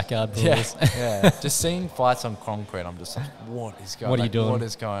Slice, you know, backyard brawls. Just seeing fights on concrete, I'm just like, what is going on? What are you doing? What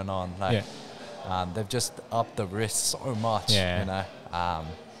is going on? Like, they've just upped the risk so much. You know.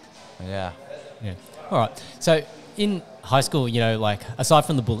 Yeah. All right. So in high school, you know, like, aside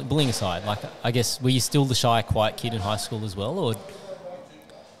from the bullying aside, like, I guess, were you still the shy, quiet kid in high school as well, or?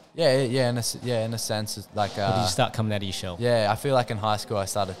 In a sense, it's like. Or did you start coming out of your shell? Yeah, I feel like in high school I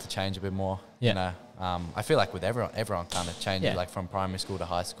started to change a bit more. You know, I feel like with everyone kind of changes, like from primary school to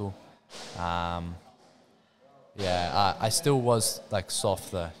high school. I still was like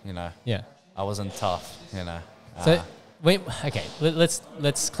soft though. You know. Yeah. I wasn't tough. You know. So. Okay,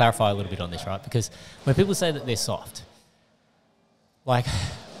 let's clarify a little bit on this, right? Because when people say that they're soft, like,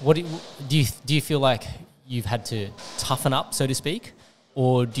 what do you feel like you've had to toughen up, so to speak,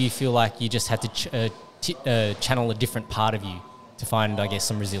 or do you feel like you just had to channel a different part of you to find, I guess,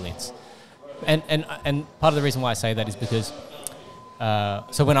 some resilience? And part of the reason why I say that is because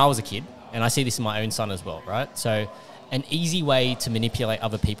so when I was a kid, and I see this in my own son as well, right? So an easy way to manipulate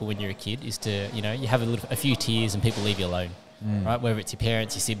other people when you're a kid is to, you know, you have a few tears and people leave you alone, right? Whether it's your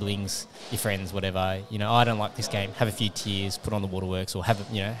parents, your siblings, your friends, whatever. You know, I don't like this game. Have a few tears, put on the waterworks, or have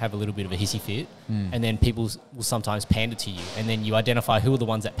a little bit of a hissy fit, and then people will sometimes pander to you, and then you identify who are the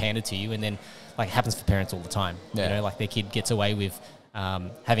ones that pander to you, and then, like, it happens for parents all the time. You know, like, their kid gets away with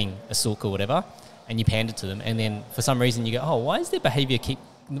having a sook or whatever, and you pander to them, and then for some reason you go, oh, why does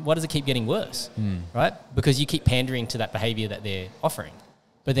it keep getting worse, right? Because you keep pandering to that behaviour that they're offering.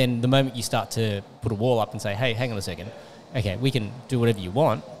 But then the moment you start to put a wall up and say, hey, hang on a second, okay, we can do whatever you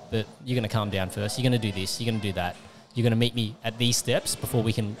want, but you're going to calm down first, you're going to do this, you're going to do that, you're going to meet me at these steps before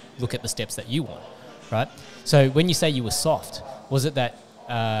we can look at the steps that you want, right? So when you say you were soft, was it that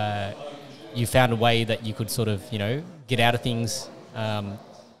you found a way that you could sort of, you know, get out of things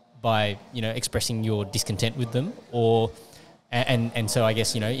by, you know, expressing your discontent with them, or... And so I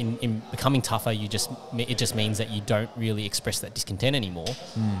guess, you know, in becoming tougher, it just means that you don't really express that discontent anymore.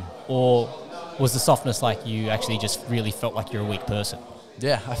 Or was the softness like you actually just really felt like you're a weak person?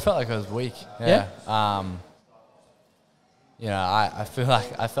 Yeah, I felt like I was weak. Yeah. You know,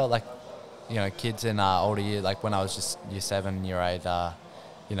 I felt like, you know, kids in older years, like when I was just year 7, year 8,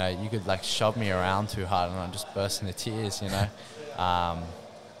 you know, you could like shove me around too hard and I'd just burst into tears, you know.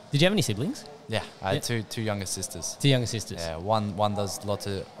 Did you have any siblings? Yeah, I had two younger sisters. Two younger sisters. Yeah, one does lots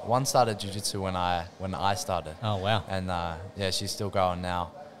of. One started jiu-jitsu when I started. Oh wow! And she's still going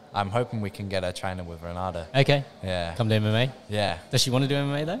now. I'm hoping we can get her training with Renata. Okay. Yeah. Come to MMA. Yeah. Does she want to do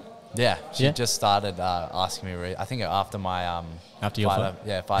MMA though? Yeah, she just started asking me. I think after my after your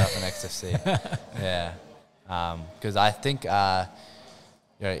fight. Fight up in XFC. Yeah, because I think.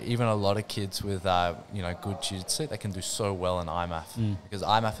 You know, even a lot of kids with you know, good jiu-jitsu, they can do so well in IMAF because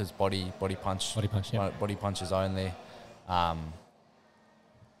IMAF is body punch, body punches only. But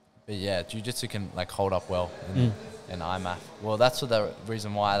yeah, jiu-jitsu can like hold up well in IMAF. Well, that's the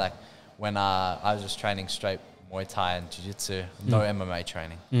reason why, like, when I was just training straight Muay Thai and jiu-jitsu, no MMA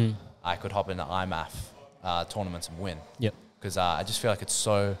training, I could hop into IMAF tournaments and win. Yep. Because I just feel like it's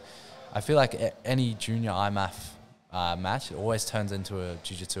so. I feel like any junior IMAF match, it always turns into a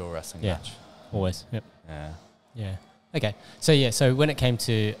jiu-jitsu or wrestling match. Always. Yep. Yeah. Okay. So when it came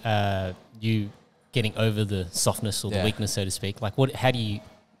to you getting over the softness or the weakness, so to speak, like what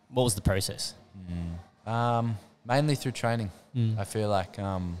was the process? Mainly through training. I feel like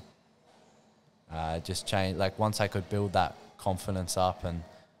just change. Like once I could build that confidence up and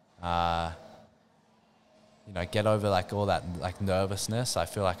get over like all that like nervousness. I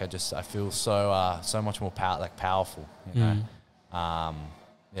feel like I feel so much more powerful, yeah,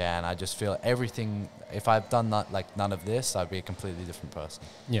 and I just feel everything. If I've done none of this, I'd be a completely different person.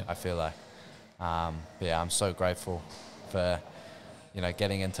 Yeah, I feel like, but yeah, I'm so grateful for,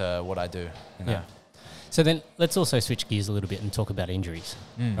 getting into what I do. Yeah. So then let's also switch gears a little bit and talk about injuries,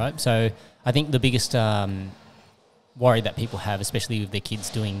 right? So I think the biggest worry that people have, especially with their kids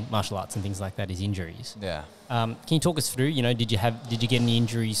doing martial arts and things like that, is injuries. Yeah. Can you talk us through? Did you get any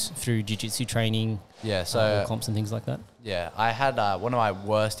injuries through jiu-jitsu training? Yeah. So comps and things like that. Yeah, I had one of my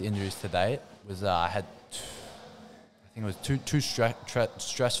worst injuries to date was I had, I think it was two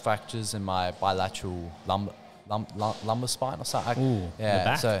stress fractures in my bilateral lumbar spine or something. Ooh, yeah. the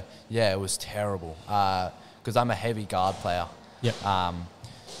back? So yeah, it was terrible. Because I'm a heavy guard player. Yep.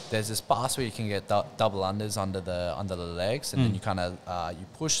 There's this pass where you can get double unders under the legs, and then you kind of you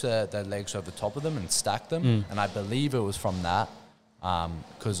push the legs over the top of them and stack them. And I believe it was from that,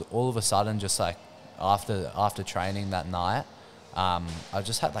 because all of a sudden, just like after training that night, I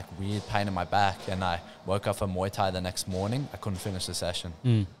just had like weird pain in my back, and I woke up for Muay Thai the next morning. I couldn't finish the session,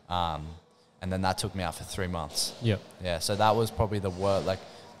 and then that took me out for 3 months. Yep. Yeah. So that was probably the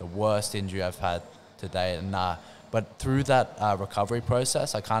worst injury I've had to date, and but through that recovery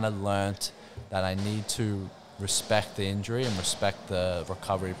process, I kind of learnt that I need to respect the injury and respect the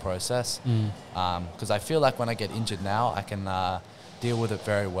recovery process. Because I feel like when I get injured now, I can deal with it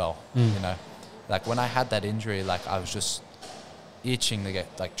very well. Like when I had that injury, like I was just itching to get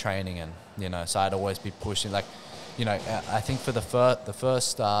like training in. So I'd always be pushing. Like, I think for the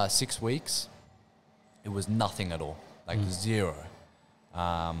first 6 weeks, it was nothing at all, like zero.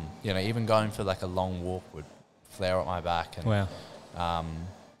 Even going for like a long walk would flare up my back, and wow.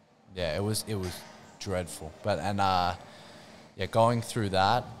 Yeah, it was dreadful. But going through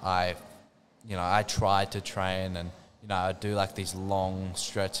that, I tried to train, and I'd do like these long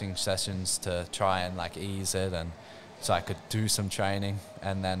stretching sessions to try and like ease it, and so I could do some training,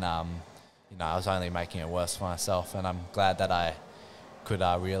 and then I was only making it worse for myself, and I'm glad that I could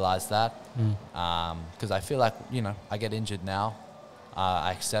realize that, because I feel like I get injured now,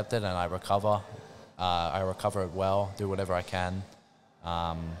 I accept it and I recover. I recover it well, do whatever I can,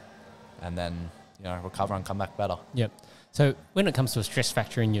 and then recover and come back better. Yep. So when it comes to a stress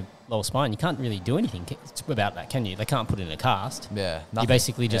fracture in your lower spine, you can't really do anything about that, can you? They can't put it in a cast. Yeah. You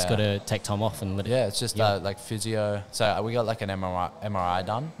basically just got to take time off and let it. Yeah, it's just like physio. So we got like an MRI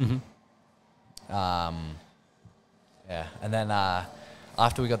done. Yeah, and then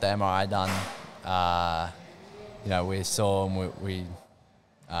after we got the MRI done, we saw him. We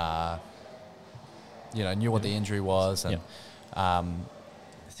knew what the injury was, and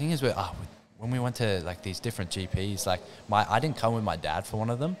the thing is, when we went to like these different GPs, like I didn't come with my dad for one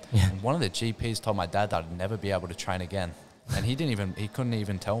of them, and one of the GPs told my dad that I'd never be able to train again, and he couldn't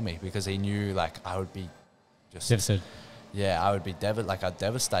even tell me, because he knew like I would be just devastated. Yeah, I would be devastated.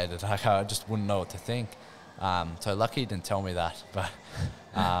 Like I just wouldn't know what to think. So lucky he didn't tell me that, but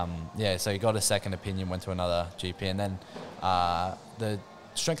so he got a second opinion, went to another GP, and then the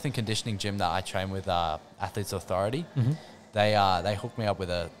strength and conditioning gym that I train with, Athletes Authority, they hooked me up with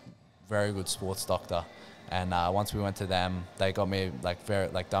a very good sports doctor, and once we went to them, they got me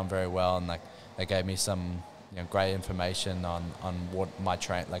done very well, and like they gave me some great information on what my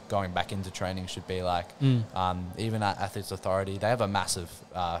going back into training should be like. Even at Athletes Authority, they have a massive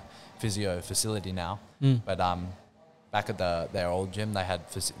physio facility now, but back at their old gym, they had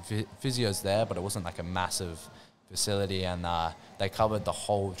physios there, but it wasn't like a massive facility, and they covered the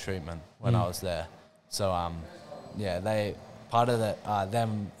whole treatment when I was there. So they part of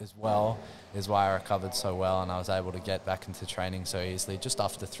them as well is why I recovered so well, and I was able to get back into training so easily just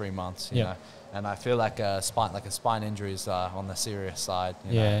after 3 months. You know, and I feel like a spine injury is on the serious side.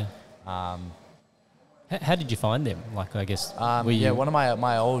 You know? How did you find them? Like, I guess, one of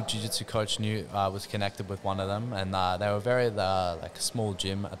my old jiu-jitsu coach was connected with one of them, and they were very like a small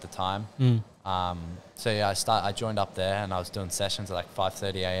gym at the time. I joined up there, and I was doing sessions at like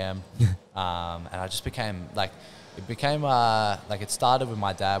 5:30 a.m. And I just became like, it started with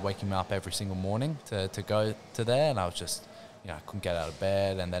my dad waking me up every single morning to go to there, and I was just, I couldn't get out of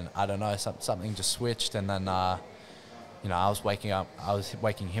bed, and then I don't know, something just switched, and then I was waking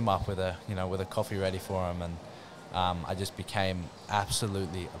him up with a coffee ready for him, and I just became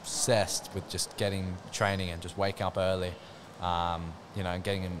absolutely obsessed with just getting training and just waking up early, and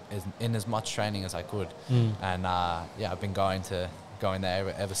getting in as much training as I could, and I've been going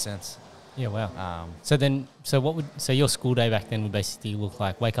there ever since. Yeah, wow. So your school day back then would basically look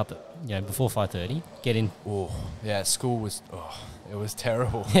like wake up at, before 5:30, get in. Oh, yeah, school was it was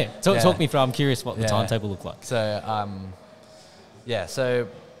terrible. Yeah, talk me through. I'm curious what the timetable looked like. So, so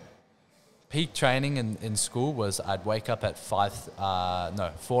peak training in school was I'd wake up at 4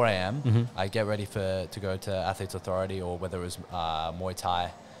 a.m. Mm-hmm. I'd get ready to go to Athletes Authority, or whether it was Muay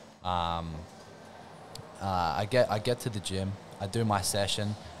Thai. I get to the gym, I do my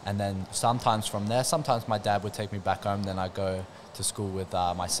session, and then sometimes from there, sometimes my dad would take me back home, then I'd go to school with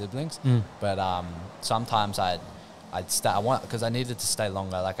my siblings. But sometimes I'd stay, because I needed to stay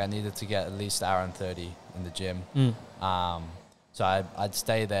longer, like I needed to get at least 1:30 in the gym. So I'd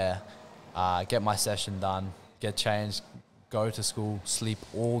stay there, get my session done, get changed, go to school, sleep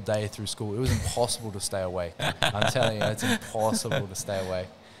all day through school. It was impossible to stay awake. I'm telling you, it's impossible to stay awake.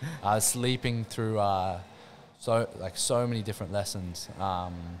 I was sleeping through so many different lessons.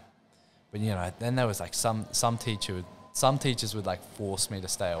 But you know, then there was like some teachers would like force me to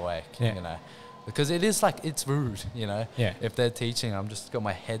stay awake. You know, because it is like, it's rude. You know, if they're teaching, I'm just got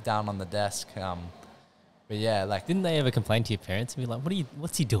my head down on the desk. But yeah, like, didn't they ever complain to your parents and be like,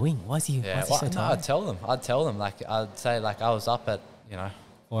 what's he doing? Why is he so tired? No, I'd tell them, like, I'd say, like, I was up at,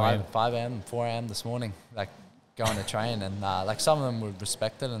 5 a.m., 4 a.m. this morning, like, going to train, and like, some of them would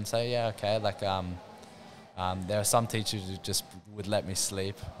respect it and say, yeah, okay, like, there are some teachers who just would let me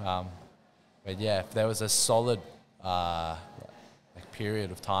sleep, but yeah, there was a solid like period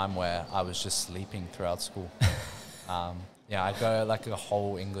of time where I was just sleeping throughout school. Yeah, I'd go like a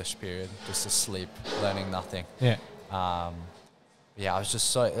whole English period just to sleep, learning nothing. Yeah, I was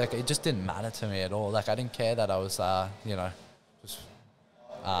just so, like, it just didn't matter to me at all. Like, I didn't care that I was, just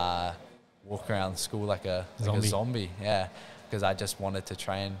walking around school like a zombie. Yeah, because I just wanted to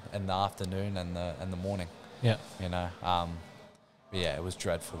train in the afternoon and the morning. Yeah, but yeah, it was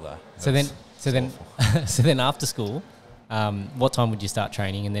dreadful though. So then after school, what time would you start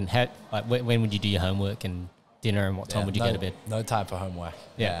training, and then when would you do your homework and dinner, and what time would you go to bed? No time for homework.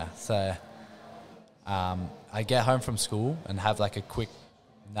 Yeah. So I get home from school and have like a quick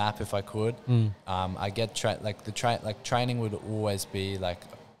nap if I could. I get training would always be like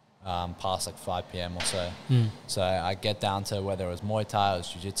past like 5 p.m. or so. So I get down to whether it was Muay Thai or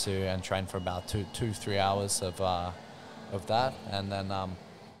Jiu-Jitsu and train for about 2-3 hours of that, and then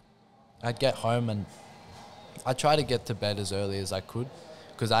I'd get home and I try to get to bed as early as I could,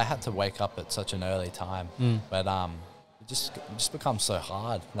 because I had to wake up at such an early time. But it just becomes so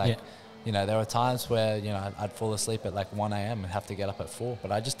hard. Like, there were times where, I'd fall asleep at like 1 a.m. and have to get up at 4,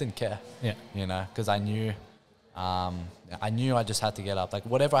 but I just didn't care. Because I knew I just had to get up. Like,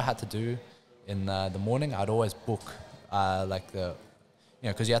 whatever I had to do in the morning, I'd always book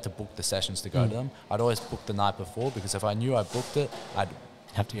because you had to book the sessions to go to them. I'd always book the night before, because if I knew I booked it, I'd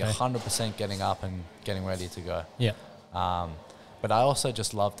have to be 100% getting up and getting ready to go. Yeah. But I also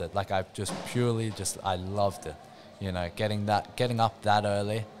just loved it. Like, I loved it. Getting up that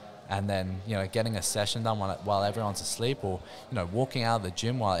early, and then, getting a session done while everyone's asleep, or, walking out of the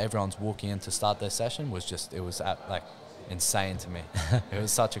gym while everyone's walking in to start their session it was insane to me. It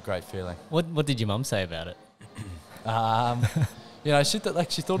was such a great feeling. What did your mum say about it? She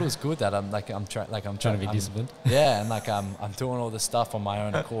thought it was good that I'm trying to be disciplined. Yeah, and like I'm doing all this stuff on my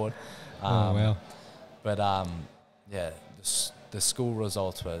own accord. Oh wow! But the school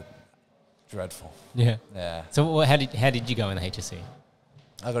results were dreadful. Yeah. Yeah. So how did you go in the HSC?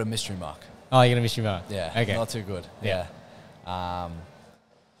 I got a mystery mark. Oh, you got a mystery mark. Yeah. Okay. Not too good. Yeah.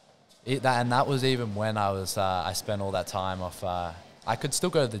 That was even when I spent all that time off. I could still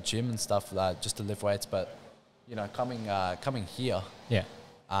go to the gym and stuff just to lift weights, but coming here. Yeah.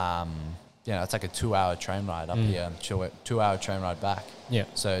 It's like a 2-hour train ride up here and 2-hour train ride back. Yeah.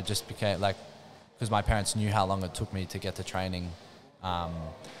 So it just became like, because my parents knew how long it took me to get to training,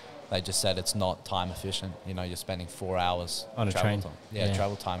 they just said it's not time efficient. You're spending 4 hours on a train.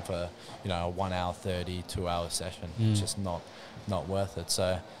 Travel time for a 1 hour 30, 2-hour session. It's just not worth it.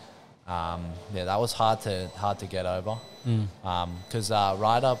 So that was hard to get over. Because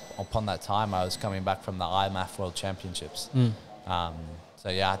right up upon that time, I was coming back from the IMAF World Championships. So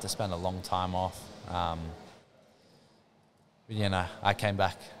I had to spend a long time off. But I came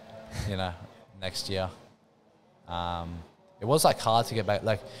back, next year. It was like hard to get back.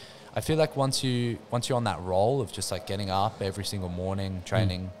 Like, I feel like once you're on that roll of just like getting up every single morning,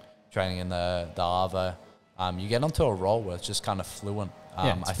 training in the Arvo, you get onto a roll where it's just kind of fluent.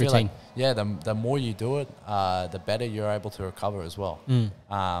 I feel routine. Like the more you do it, the better you're able to recover as well.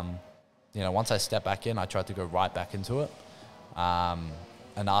 Once I stepped back in, I tried to go right back into it,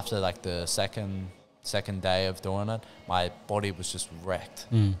 and after like the second day of doing it, my body was just wrecked.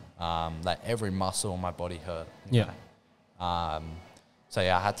 Like every muscle in my body hurt. So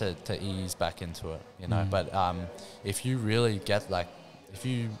yeah, I had to ease back into it, you know. But if you really get like,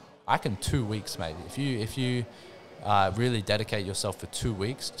 I reckon 2 weeks maybe. If you really dedicate yourself for 2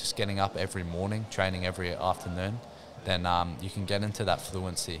 weeks, just getting up every morning, training every afternoon, then you can get into that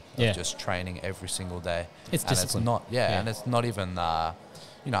fluency of just training every single day. It's discipline. It's not, and it's not even,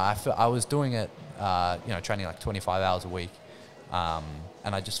 you know, I was doing it, you know, training like 25 hours a week,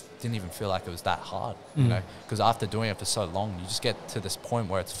 and I just didn't even feel like it was that hard, you know, because after doing it for so long, you just get to this point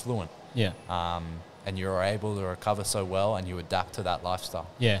where it's fluent. Yeah. And you're able to recover so well, and you adapt to that lifestyle.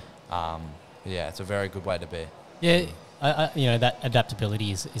 Yeah. Yeah, it's a very good way to be. Yeah, you know, that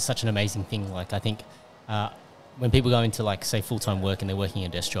adaptability is such an amazing thing. Like, I think when people go into, like, say, full-time work and they're working a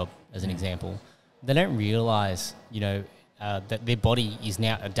desk job, as an example, they don't realise, you know, that their body is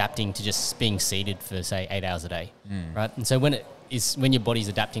now adapting to just being seated for, say, 8 hours a day, right? And so when your body's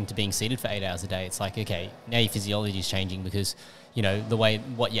adapting to being seated for 8 hours a day, it's like, okay, now your physiology is changing because, you know,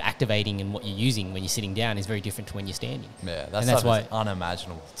 what you're activating and what you're using when you're sitting down is very different to when you're standing. Yeah, that's why it's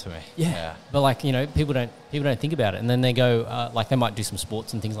unimaginable to me. Yeah. But, like, you know, people don't think about it, and then they go like, they might do some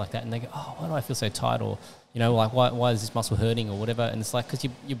sports and things like that, and they go, oh, why do I feel so tight? Or, you know, like, why is this muscle hurting or whatever? And it's like, because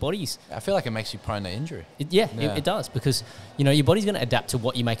your body's... I feel like it makes you prone to injury. It does, because, you know, your body's going to adapt to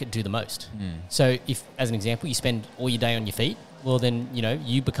what you make it do the most. So if, as an example, you spend all your day on your feet, well, then, you know,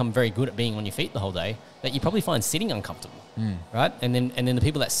 you become very good at being on your feet the whole day, that you probably find sitting uncomfortable, right? And then the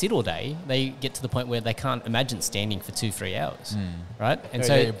people that sit all day, they get to the point where they can't imagine standing for 2-3 hours, right? And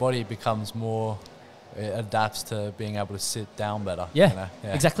so your body becomes more... It adapts to being able to sit down better. Yeah, you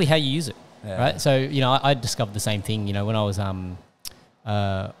know? exactly how you use it. Yeah. Right, so, you know, I discovered the same thing. You know, when I was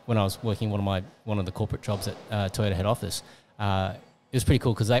working one of the corporate jobs at Toyota head office, it was pretty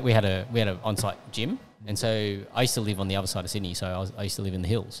cool because we had an on-site gym, and so I used to live on the other side of Sydney. So I used to live in the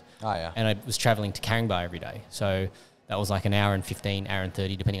hills. Oh yeah. And I was traveling to Caringbah every day. So that was like an hour and 15, hour and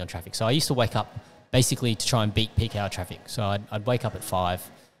 30, depending on traffic. So I used to wake up basically to try and beat peak hour traffic. So I'd wake up at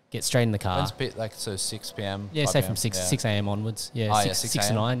 5. Get straight in the car. It's like, so 6 p.m. Yeah, say from 6 a.m. onwards. Yeah, 6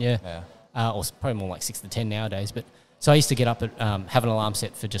 to 9. Yeah. Or probably more like 6 to 10 nowadays. But so I used to get up at have an alarm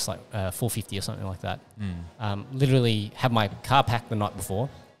set for just like 4:50 or something like that. Literally have my car packed the night before,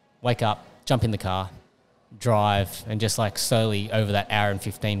 wake up, jump in the car, drive, and just like slowly over that hour and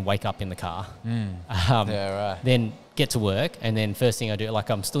 15 wake up in the car. Then get to work, and then first thing I do, like,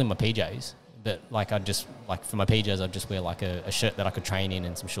 I'm still in my PJs. But, like, I'd just, like, for my PJs, I'd just wear, like, a shirt that I could train in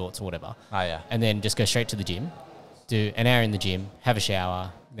and some shorts or whatever. Oh, yeah. And then just go straight to the gym, do an hour in the gym, have a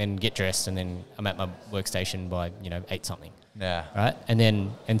shower, then get dressed, and then I'm at my workstation by, you know, 8-something. Yeah. Right?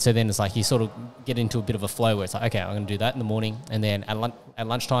 And so then it's like you sort of get into a bit of a flow where it's like, okay, I'm going to do that in the morning. And then at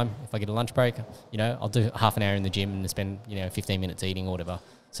lunchtime, if I get a lunch break, you know, I'll do half an hour in the gym and spend, you know, 15 minutes eating or whatever.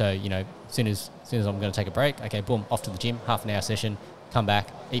 So, you know, as soon as I'm going to take a break, okay, boom, off to the gym, half an hour session, come back,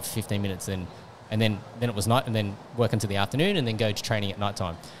 eat for 15 minutes, and then it was night, and then work into the afternoon, and then go to training at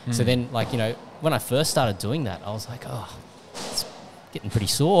nighttime. So then, like, you know, when I first started doing that, I was like, oh, it's getting pretty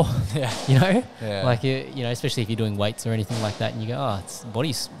sore. Yeah. You know? Yeah. Like, you know, especially if you're doing weights or anything like that, and you go, oh, it's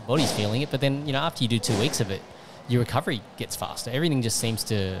body's feeling it. But then, you know, after you do 2 weeks of it, your recovery gets faster. Everything just seems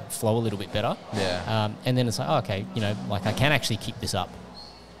to flow a little bit better. Yeah. And then it's like, oh, okay, you know, like, I can actually keep this up.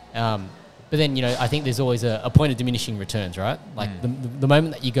 But then, you know, I think there's always a point of diminishing returns, right? Like the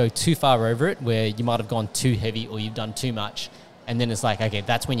moment that you go too far over it, where you might have gone too heavy or you've done too much, and then it's like, okay,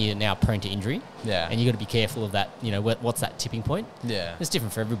 that's when you're now prone to injury. Yeah. And you got to be careful of that. You know, what's that tipping point? Yeah. It's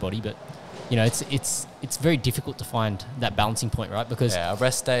different for everybody, but, you know, it's very difficult to find that balancing point, right? Because a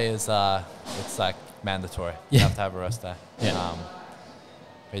rest day is it's like mandatory. You have to have a rest day. Yeah.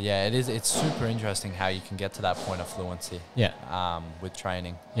 But yeah, it's super interesting how you can get to that point of fluency. Yeah. With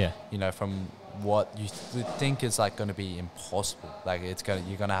training. Yeah. You know, from what you think is like going to be impossible, like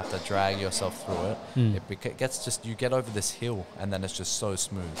you're gonna have to drag yourself through it. It gets just, you get over this hill, and then it's just so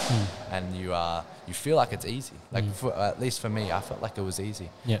smooth, and you feel like it's easy. Like at least for me, I felt like it was easy.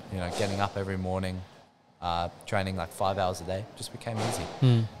 Yeah. You know, getting up every morning, training like 5 hours a day just became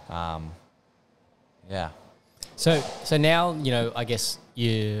easy. Yeah. So now, you know, I guess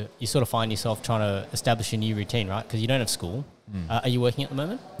you sort of find yourself trying to establish a new routine, right? Because you don't have school. Are you working at the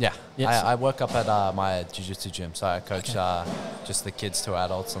moment? Yeah. I work up at my Jiujistu gym. So I coach just the kids to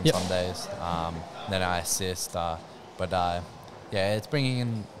adults on Sundays. Then I assist. Yeah, it's bringing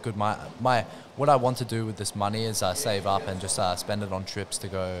in good money. What I want to do with this money is save up and just spend it on trips to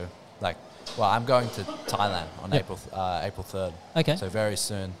go, like, well, I'm going to Thailand on April 3rd. Okay. So very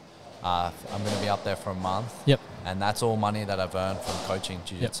soon. I'm going to be up there for a month. Yep. And that's all money that I've earned from coaching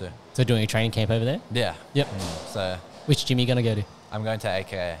jiu-jitsu. Yep. So doing a training camp over there? Yeah. Yep. So which gym are you going to go to? I'm going to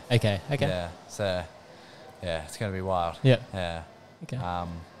AKA. Okay. Yeah. So, yeah, it's going to be wild. Yep. Yeah. Okay.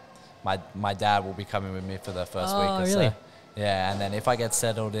 My dad will be coming with me for the first week or really? so. Yeah, and then if I get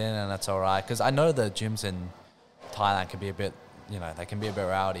settled in and that's all right, because I know the gyms in Thailand can be a bit, they can be a bit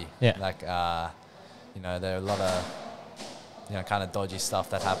rowdy. Yeah. Like, there are a lot of, kind of dodgy stuff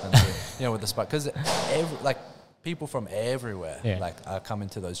that happens with, with the sport. Because, people from everywhere, are coming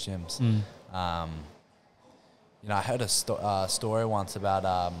to those gyms. I heard a story once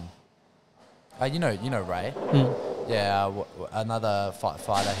about, Ray? Yeah, another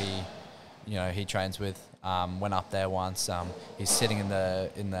fighter he trains with, went up there once. He's sitting in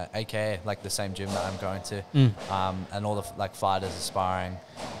the AKA, like the same gym that I'm going to, and all the fighters are sparring,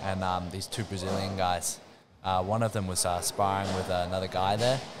 and these two Brazilian guys. One of them was sparring with another guy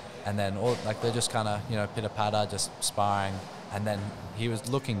there, and then they're just kind of pitter patter, just sparring. And then he was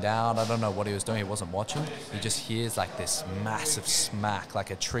looking down. I don't know what he was doing. He wasn't watching. He just hears this massive smack, like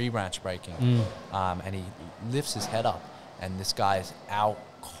a tree branch breaking. And he lifts his head up, and this guy is out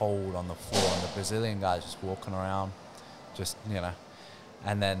cold on the floor, and the Brazilian guy is just walking around,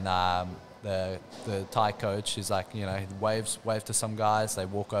 And then the Thai coach is he waves to some guys. They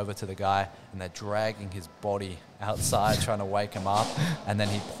walk over to the guy, and they're dragging his body outside, trying to wake him up. And then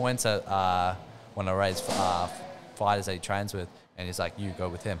he points at one of Ray's fighters that he trains with, and he's like, "You go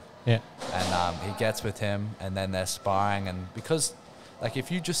with him." Yeah. And he gets with him, and then they're sparring, and because if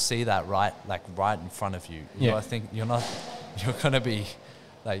you just see that right in front of you, I think you're gonna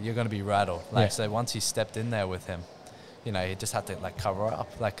be rattled. So once he stepped in there with him, you just have to cover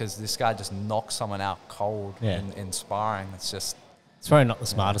up, because this guy just knocks someone out cold in sparring. It's probably not the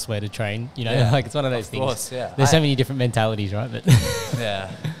smartest way to train, it's one of those things. Course, yeah. There's so many different mentalities, right? But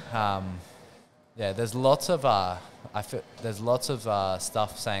yeah, there's lots of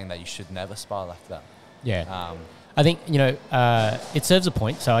stuff saying that you should never spar like that. Yeah. I think, it serves a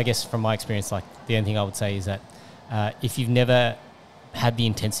point. So I guess from my experience, the only thing I would say is that if you've never had the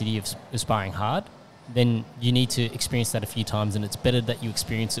intensity of sparring hard, then you need to experience that a few times, and it's better that you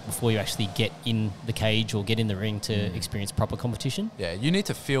experience it before you actually get in the cage or get in the ring to experience proper competition. Yeah, you need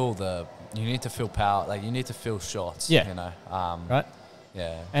to feel power, you need to feel shots. Yeah. Right?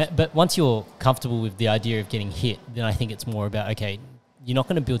 Yeah. But once you're comfortable with the idea of getting hit, then I think it's more about, okay, you're not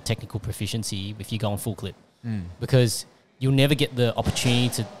going to build technical proficiency if you go on full clip, because you'll never get the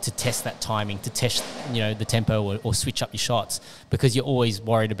opportunity to test that timing, to test, the tempo or switch up your shots, because you're always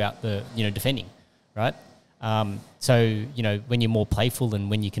worried about the, defending, right? So, when you're more playful and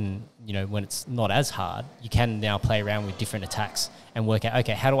when you can, when it's not as hard, you can now play around with different attacks and work out,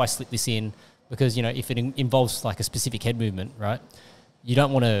 okay, how do I slip this in? Because, if it involves a specific head movement, right? You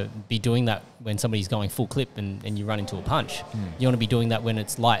don't want to be doing that when somebody's going full clip and you run into a punch. You want to be doing that when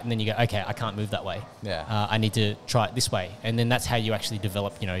it's light, and then you go, okay, I can't move that way. Yeah. I need to try it this way. And then that's how you actually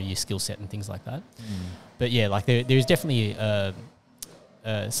develop, your skill set and things like that. But yeah, there's definitely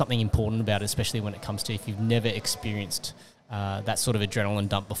something important about it, especially when it comes to if you've never experienced that sort of adrenaline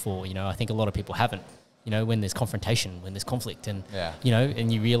dump before. I think a lot of people haven't. When there's confrontation, when there's conflict, and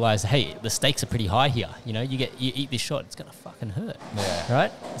and you realize, hey, the stakes are pretty high here. You eat this shot, it's gonna fucking hurt. Yeah.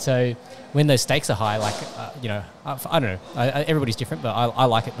 Right. So when those stakes are high, I don't know. Everybody's different, but I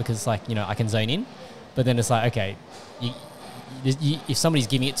like it because I can zone in. But then it's okay, if somebody's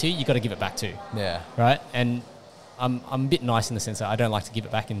giving it to you, you got to give it back too. Yeah. Right. And I'm a bit nice in the sense that I don't like to give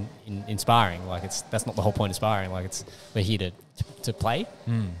it back in sparring. That's not the whole point of sparring. We're here to play,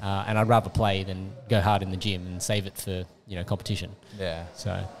 and I'd rather play than go hard in the gym and save it for competition. Yeah.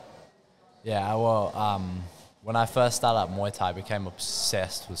 So. Yeah. Well, when I first started up Muay Thai, I became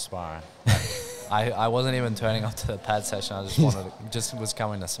obsessed with sparring. I wasn't even turning up to the pad session. I just was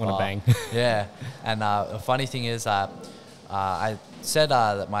coming to spar. Want to bang. Yeah. And the funny thing is, I said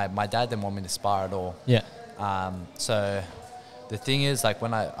that my dad didn't want me to spar at all. Yeah. So the thing is,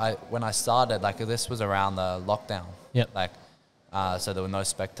 when I started, this was around the lockdown. Yep. So there were no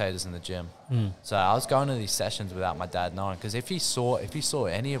spectators in the gym. So I was going to these sessions without my dad knowing, because if he saw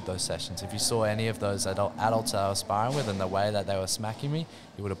any of those sessions, if he saw any of those adults that I was sparring with and the way that they were smacking me,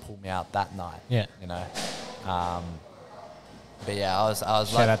 he would have pulled me out that night. Yeah. But yeah, I was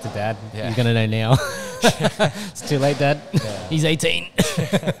Shout out to Dad. Yeah. You're gonna know now. It's too late, Dad. Yeah. He's 18.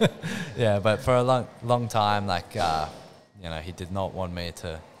 Yeah, but for a long time, he did not want me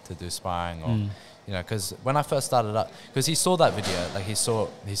to do sparring, or because when I first started up, because he saw that video, he saw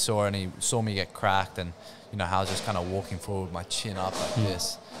and he saw me get cracked, and how I was just kind of walking forward with my chin up like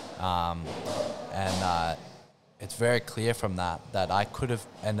this, and it's very clear from that I could have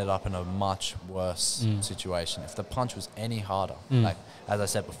ended up in a much worse situation if the punch was any harder. As I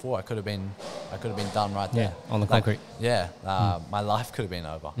said before, I could have been done right there on the concrete. My life could have been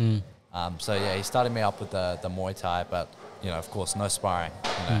over. So yeah, he started me up with the Muay Thai, but of course, no sparring.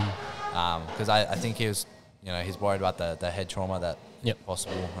 Because I think he was, he's worried about the head trauma that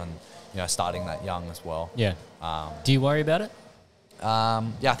possible, and starting that young as well. Yeah. Do you worry about it?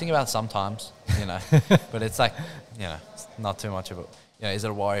 Yeah, I think about it sometimes. But it's like, it's not too much of a. Is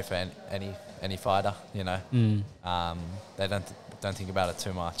it a worry for any fighter? They don't think about it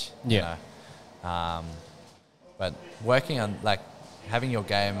too much. Yeah. But working on having your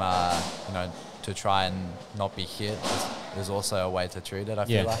game, to try and not be hit is also a way to treat it. I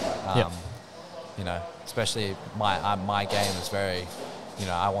feel like. Especially my game is very,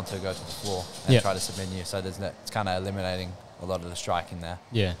 I want to go to the floor and try to submit you. So it's kind of eliminating a lot of the striking there.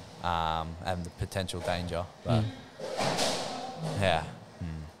 Yeah. And the potential danger. But Fair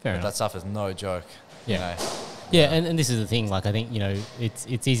enough. That stuff is no joke. Yeah. Yeah, and this is the thing. Like, I think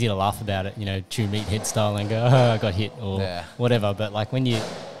it's easy to laugh about it. Chew meat head style and go, oh, I got hit or whatever. But like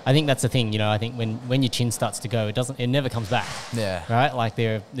I think that's the thing. I think when your chin starts to go, it never comes back. Yeah. Right. Like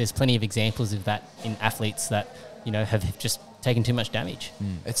there's plenty of examples of that in athletes that have just taken too much damage.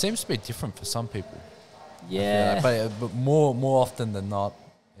 It seems to be different for some people. Yeah. But more often than not,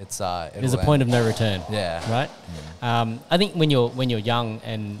 it's there's a point of no return. Yeah. Right. I think when you're young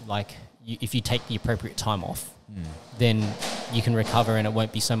and if you take the appropriate time off, then you can recover and it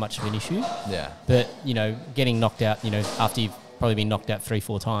won't be so much of an issue. Yeah. But getting knocked out, after you've probably been knocked out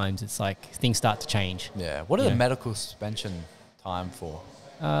 3-4 times, it's like things start to change. Yeah. What are the medical suspension time for?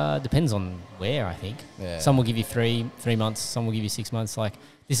 Depends on where, I think. Yeah. Some will give you 3 months, some will give you 6 months. Like,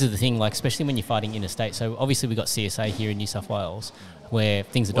 this is the thing, especially when you're fighting interstate. So obviously we've got CSA here in New South Wales where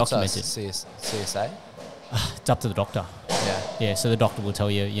things are documented. CSA? It's up to the doctor. Yeah. Yeah, so the doctor will tell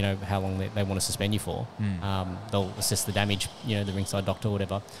you, how long they want to suspend you for. They'll assess the damage, the ringside doctor or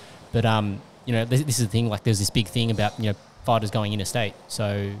whatever. But, this is the thing, there's this big thing about, fighters going interstate.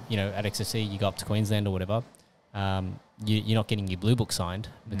 So, at XFC, you go up to Queensland or whatever. You're not getting your blue book signed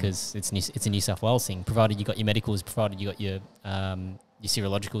because it's a New South Wales thing, provided you got your medicals, provided you got your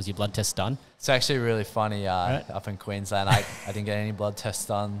serologicals, your blood tests done. It's actually really funny up in Queensland. I didn't get any blood tests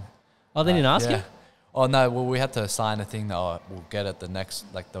done. Oh, they didn't ask you? Oh, no. Well, we had to sign a thing that we'll get it the next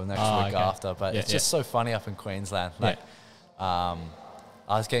week after. But it's just so funny up in Queensland. I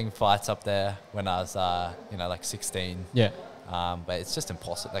was getting fights up there when I was, 16. Yeah. But it's just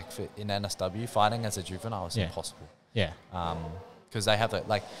impossible. In NSW, fighting as a juvenile is impossible. Yeah. Because they have a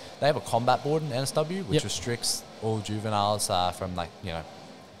combat board in NSW which restricts all juveniles from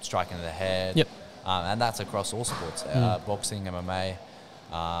striking to the head. Yep. And that's across all sports, boxing, MMA,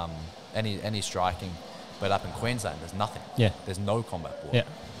 any striking. But up in Queensland, there's nothing. Yeah. There's no combat board. Yeah.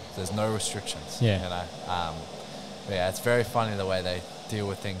 There's no restrictions. Yeah. But it's very funny the way they deal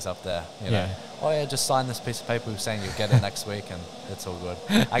with things up there. Just sign this piece of paper saying you'll get it next week and it's all good.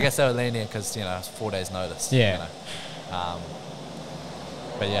 I guess they were lenient because it's 4 days notice. Yeah.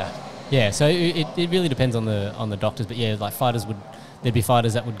 But yeah. Yeah. So it really depends on the doctors. But yeah, there'd be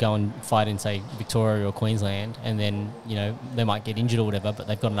fighters that would go and fight in, say, Victoria or Queensland, and then they might get injured or whatever, but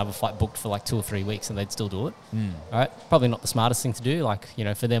they've got another fight booked for 2 or 3 weeks, and they'd still do it. All right, probably not the smartest thing to do.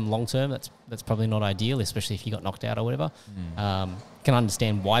 For them long term, that's probably not ideal, especially if you got knocked out or whatever. Can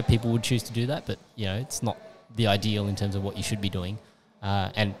understand why people would choose to do that, but it's not the ideal in terms of what you should be doing.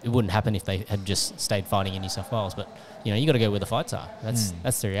 And it wouldn't happen if they had just stayed fighting in New South Wales. But you got to go where the fights are.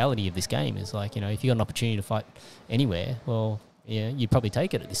 That's the reality of this game. Is if you got an opportunity to fight anywhere, well. Yeah, you'd probably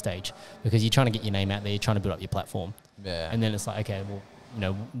take it at this stage because you're trying to get your name out there, you're trying to build up your platform. Yeah. And then it's okay, well,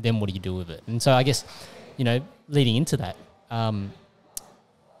 then what do you do with it? And so I guess, leading into that, how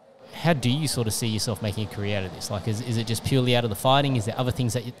do you sort of see yourself making a career out of this? Is it just purely out of the fighting? Is there other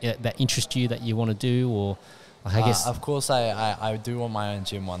things that interest you that you want to do? Or I guess... Of course, I do want my own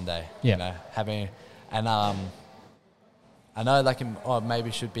gym one day. Yeah. I know maybe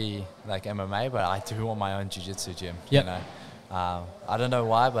it should be MMA, but I do want my own jiu-jitsu gym. Yep. I don't know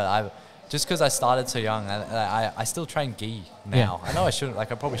why, but just because I started so young, and I still train gi now. Yeah. I know I shouldn't, I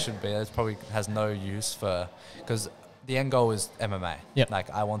probably shouldn't be. It probably has no use because the end goal is MMA. Yep.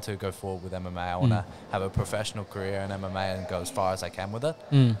 I want to go forward with MMA. I want to have a professional career in MMA and go as far as I can with it.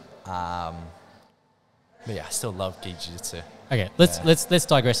 But yeah, I still love gi jiu-jitsu. Okay, let's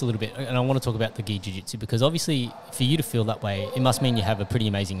digress a little bit, and I want to talk about the gi jiu-jitsu because obviously for you to feel that way, it must mean you have a pretty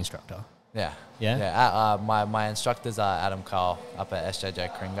amazing instructor. Yeah. Yeah? Yeah. My instructors are Adam Carl up at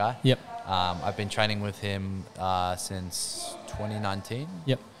SJJ Kringai. Yep. I've been training with him since 2019.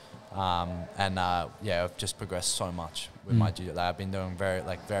 Yep. I've just progressed so much with my jiu-jitsu. I've been doing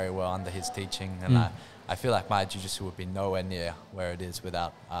very well under his teaching, and I feel like my jiu-jitsu would be nowhere near where it is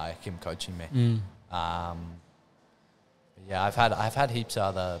without him coaching me. Yeah, I've had heaps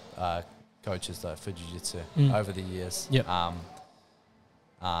of other coaches though for jiu-jitsu over the years. Yep.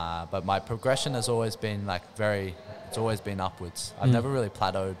 But my progression has always been like it's always been upwards. I've never really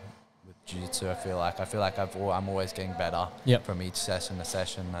plateaued with jiu-jitsu. I feel like I'm always getting better from each session to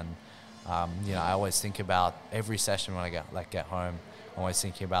session, and you know, I always think about every session when I get home. I'm always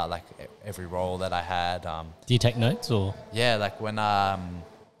thinking about like every role that I had. Do you take notes or? Yeah, like when I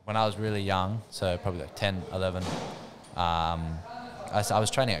was really young, so probably like 10, 11, I was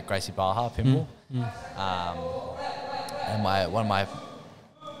training at Gracie Baja Pinball, and one of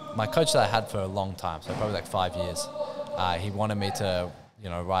my coach that I had for a long time, so probably like 5 years, he wanted me to, you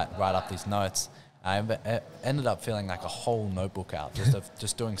know, write up these notes. I ended up filling like a whole notebook out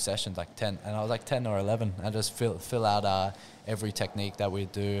just doing sessions like 10, and I was like 10 or 11. I just fill out every technique that we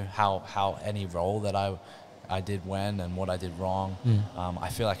do, how any role that I did when and what I did wrong. I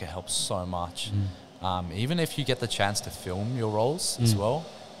feel like it helps so much. Even if you get the chance to film your roles as well,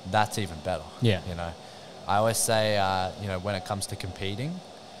 that's even better. Yeah. You know, I always say, you know, when it comes to competing,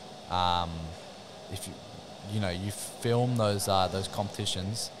 if you film those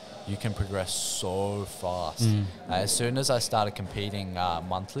competitions, you can progress so fast. As soon as I started competing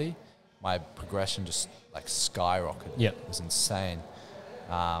monthly, my progression just like skyrocketed. Yep. It was insane.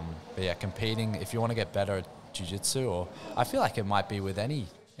 But yeah, competing, if you want to get better at jiu-jitsu, or I feel like it might be with anything.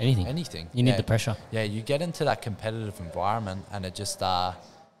 You need the pressure. Yeah, you get into that competitive environment, and you just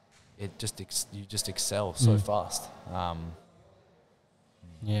excel so fast.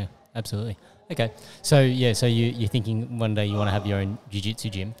 Yeah, absolutely. Okay, so you're thinking one day you want to have your own jiu-jitsu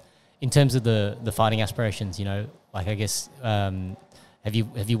gym. In terms of the fighting aspirations, you know, like I guess, have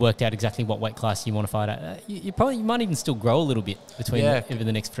you worked out exactly what weight class you want to fight at? You might even still grow a little bit between over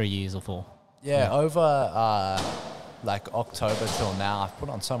the next 3 years or 4. Yeah, over like October till now, I've put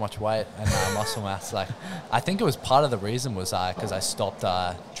on so much weight and muscle mass. Like, I think it was part of the reason was because I stopped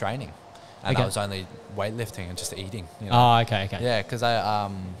training, and I was only weightlifting and just eating. You know? Oh, okay. Yeah, because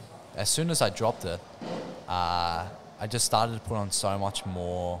as soon as I dropped it, I just started to put on so much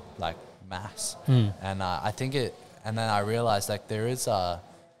more like mass, and I think and then I realized like there is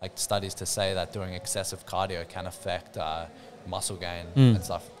like studies to say that doing excessive cardio can affect muscle gain and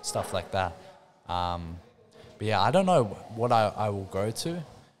stuff like that. But yeah, I don't know what I will go to,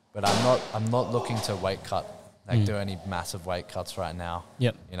 but I'm not looking to weight cut, like do any massive weight cuts right now.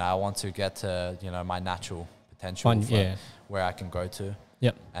 Yep. You know, I want to get to, you know, my natural potential where I can go to.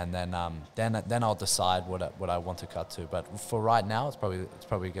 Yep. And then I'll decide what I want to cut to. But for right now, it's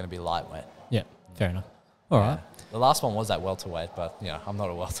probably going to be lightweight. Yeah. Fair enough. All right. The last one was at welterweight, but you know, I'm not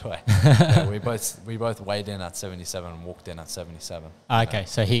a welterweight. Yeah, we both weighed in at 77 and walked in at 77. Okay,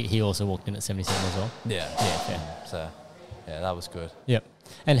 so he also walked in at 77 as well. Yeah. Yeah. Fair. So yeah, that was good. Yep.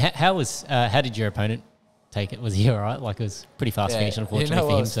 And how did your opponent take it? Was he all right? Like, it was pretty fast finish, unfortunately, you know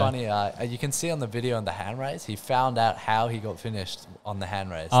for him. What's funny? You can see on the video on the hand raise, he found out how he got finished on the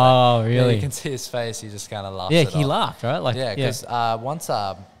hand raise. Oh, like, really? Yeah, you can see his face. He just kind of laughed. Yeah, he laughed, right? Like, yeah, because once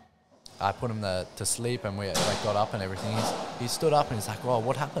I put him to sleep and we like got up and everything, he stood up and he's like, "Well,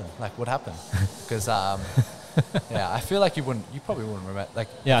 what happened? Like, what happened?" Because yeah, I feel like you probably wouldn't remember. Like,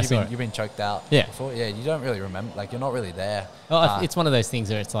 you've been choked out before. Yeah, you don't really remember. Like, you're not really there. Well, it's one of those things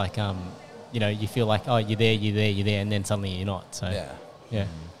where it's like, you know, you feel like, oh, you're there, and then suddenly you're not. So yeah.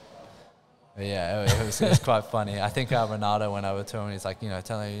 Yeah, it was quite funny. I think Renato went over to him and he's like, you know,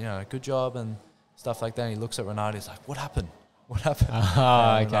 telling him, you know, good job and stuff like that. And he looks at Renato, he's like, what happened? What happened?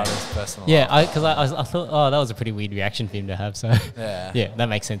 Oh, okay. Yeah, because I thought, oh, that was a pretty weird reaction for him to have. So yeah, that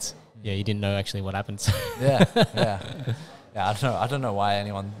makes sense. Yeah, you didn't know actually what happened. So. Yeah. I don't know why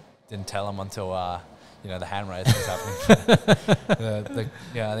anyone didn't tell him until you know, the hand raise was happening.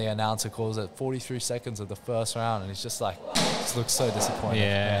 The announcer calls it 43 seconds of the first round, and he's just like, just looks so disappointed.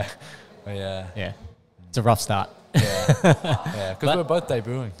 Yeah. It's a rough start. Yeah, because we're both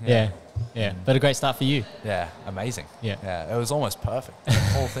debuting. Yeah, but a great start for you. Yeah, amazing. Yeah, it was almost perfect. The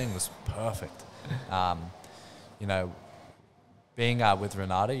whole thing was perfect. You know, being with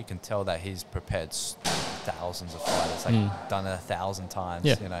Renato, you can tell that he's prepared thousands of fighters, like done it 1,000 times.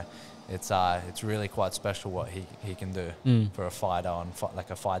 You know, it's really quite special what he can do for a fighter on like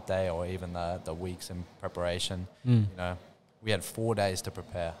a fight day or even the weeks in preparation. You know, we had 4 days to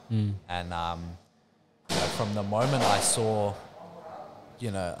prepare, and you know, from the moment I saw,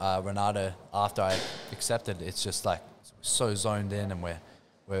 you know, Renato after I accepted, it's just like so zoned in, and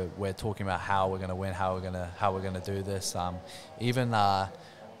we're talking about how we're gonna win, how we're gonna do this. Even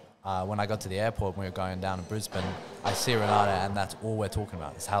when I got to the airport and we were going down to Brisbane, I see Renato, and that's all we're talking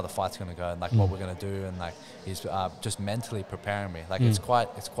about. It's how the fight's gonna go and like what we're gonna do, and like he's just mentally preparing me. Like it's quite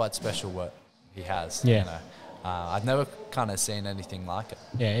special what he has. You know, I've never kind of seen anything like it.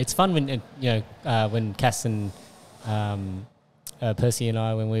 Yeah, it's fun when when Cass and Percy and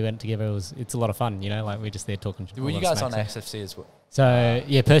I, when we went together, it's a lot of fun. Like we're just there talking. Were you guys on XFC as well? So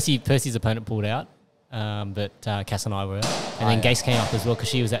yeah, Percy's opponent pulled out, but Cass and I were, and then Gase came up as well because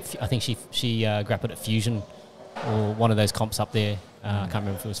she was at. I think she grappled at Fusion, or one of those comps up there. I can't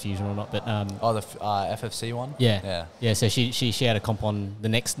remember if it was Fusion or not, but the FFC one. Yeah. So she had a comp on the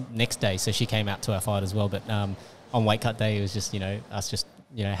next day, so she came out to our fight as well. But on weight cut day, it was just us just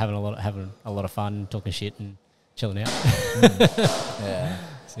having a lot of fun, talking shit and chilling out. Yeah.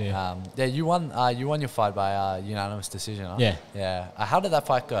 So, yeah. You won your fight by unanimous decision. Huh? Yeah. Yeah. How did that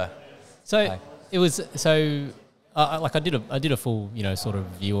fight go? So it was I did a full sort of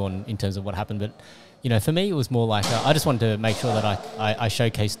review in terms of what happened, but. For me, it was more like I just wanted to make sure that I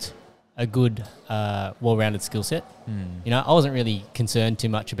showcased a good, well-rounded skill set. I wasn't really concerned too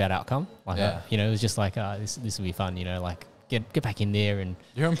much about outcome. It was just like this will be fun. Get back in there and.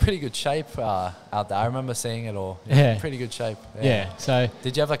 You're in pretty good shape out there. I remember seeing it all. You're in pretty good shape. Yeah. So.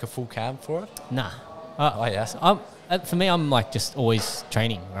 Did you have like a full camp for it? Nah. Yes. For me, I'm like just always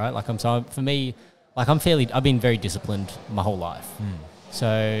training, right? For me, I've been very disciplined my whole life.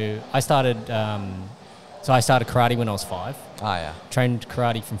 So I started karate when I was 5. Trained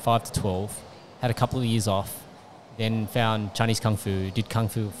karate from 5 to 12. Had a couple of years off. Then found Chinese Kung Fu. Did Kung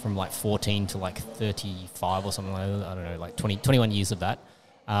Fu from like 14 to like 35 or something like that. I don't know, like 21 years of that.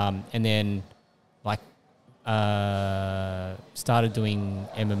 And then started doing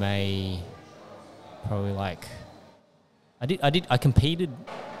MMA probably like... I competed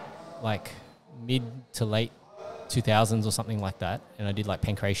like mid to late 2000s or something like that, and I did like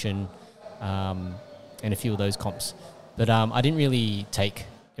pancration and a few of those comps, but I didn't really take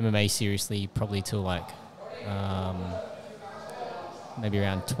MMA seriously probably till like maybe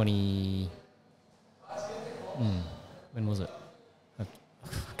around 20 when was it? I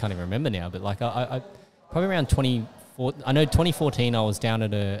can't even remember now, but like I probably around 2014. I know 2014 I was down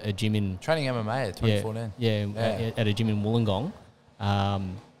at a gym in training MMA at 2014 at a gym in Wollongong.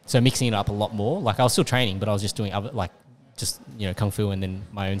 So mixing it up a lot more. Like I was still training, but I was just doing other, like just Kung Fu and then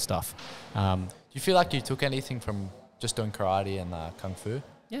my own stuff. Do you feel like you took anything from just doing karate and Kung Fu?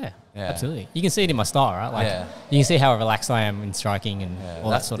 Yeah, absolutely. You can see it in my style, right? Like you can see how relaxed I am in striking and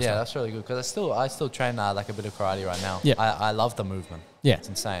all that sort of stuff. Yeah, that's really good because I still train like a bit of karate right now. Yeah, I love the movement. Yeah, it's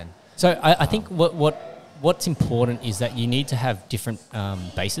insane. So I think what's important is that you need to have different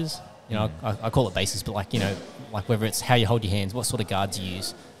bases. I call it bases, but like whether it's how you hold your hands, what sort of guards you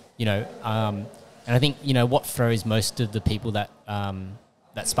use. And I think what throws most of the people that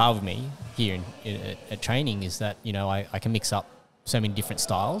spar with me here at training is that I can mix up so many different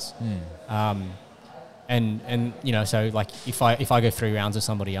styles, and so like if I go 3 rounds with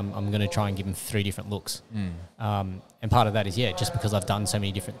somebody, I'm going to try and give them 3 different looks, and part of that is just because I've done so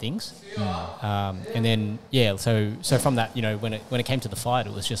many different things, and then so from that when it came to the fight,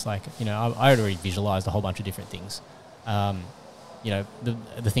 it was just like I had already visualized a whole bunch of different things.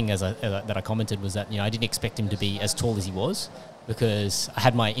 The thing that I commented was that I didn't expect him to be as tall as he was, because I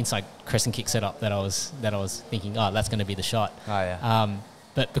had my inside crescent kick set up that I was thinking, that's going to be the shot.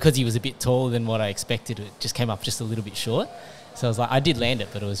 But because he was a bit taller than what I expected, it just came up just a little bit short. So I was like, I did land it,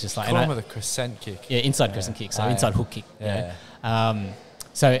 but it was just like... Caught him with a crescent kick. Yeah, inside crescent kick, so inside hook kick.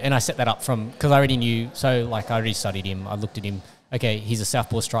 So, and I set that up because I already knew, so like I already studied him, I looked at him, okay, he's a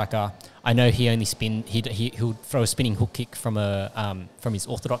southpaw striker. I know he only he'll throw a spinning hook kick from his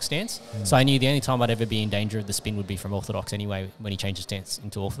orthodox stance. So I knew the only time I'd ever be in danger of the spin would be from orthodox anyway, when he changed his stance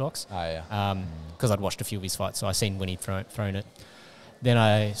into orthodox. Because I'd watched a few of his fights, so I seen when he'd thrown it. Then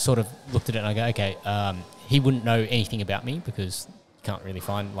I sort of looked at it and I go, okay, he wouldn't know anything about me because you can't really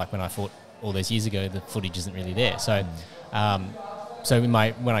find, like when I fought all those years ago, the footage isn't really there. So so when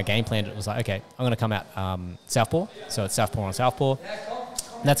I game planned it was like, okay, I'm going to come out southpaw. So it's southpaw on southpaw.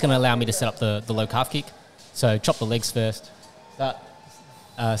 And that's going to allow me to set up the low calf kick. So chop the legs first,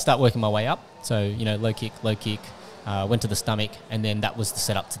 start working my way up. So, low kick, went to the stomach, and then that was the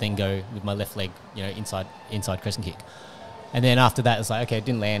setup to then go with my left leg, inside crescent kick. And then after that, it's like, okay, it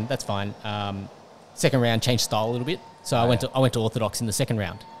didn't land, that's fine. Second round, changed style a little bit. So I went to orthodox in the second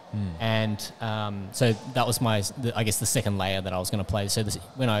round. And so that was I guess the second layer that I was going to play. So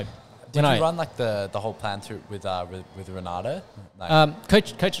Did you run like the whole plan through with Renato?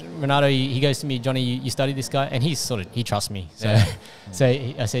 Coach Renato, he goes to me, Johnny, you studied this guy, and he trusts me. So so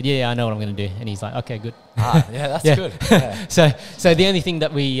I said, yeah, I know what I'm going to do, and he's like, okay, good. That's good. Yeah. So the only thing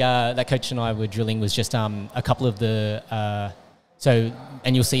that that coach and I were drilling was just a couple of the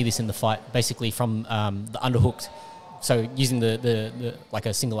and you'll see this in the fight, basically from the underhooked so using the like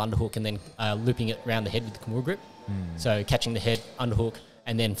a single underhook and then looping it around the head with the Kimura grip. So catching the head, underhook,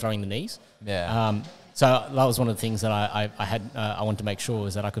 and then throwing the knees. Yeah. So that was one of the things that I wanted to make sure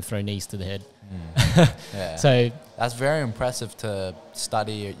was that I could throw knees to the head. Yeah. So that's very impressive to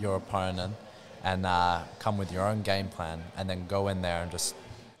study your opponent and come with your own game plan and then go in there and just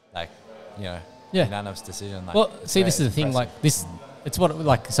unanimous decision. Like, well, see, this is the thing. impressive. Like this, it's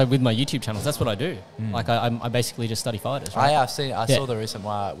what so with my YouTube channels, that's what I do. Like I basically just study fighters. Right? I saw the recent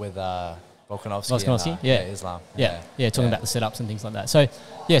one with Volkanovski and Islam. Talking about the setups and things like that. So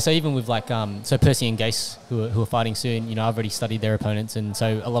so even with like so Percy and Gase who are fighting soon, you know, I've already studied their opponents, and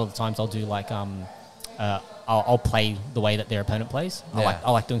so a lot of the times I'll do like I'll play the way that their opponent plays.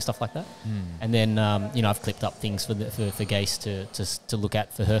 I like doing stuff like that. And then you know, I've clipped up things for Gase to look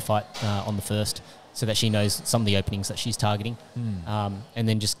at for her fight on the first, so that she knows some of the openings that she's targeting. And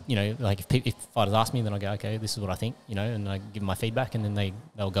then just, you know, like if fighters ask me, then I go, okay, this is what I think, you know, and I give them my feedback, and then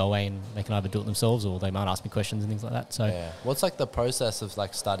they'll go away and they can either do it themselves or they might ask me questions and things like that. So what's like the process of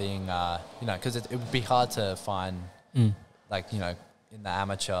like studying, you know, because it would be hard to find like, you know, in the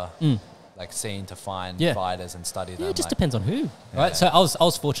amateur like scene to find fighters and study them. It just depends on who, right? So I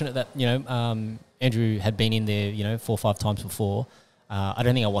was fortunate that, you know, Andrew had been in there, you know, 4 or 5 times before. I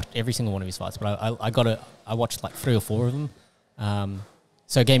don't think I watched every single one of his fights, but I watched like 3 or 4 of them.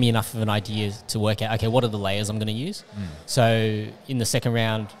 So it gave me enough of an idea to work out, okay, what are the layers I'm going to use? So in the second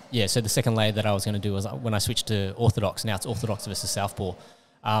round, so the second layer that I was going to do was when I switched to orthodox. Now it's orthodox versus southpaw.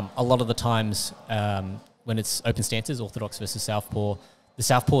 A lot of the times when it's open stances, orthodox versus southpaw, the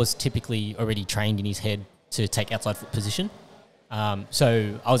southpaw is typically already trained in his head to take outside foot position.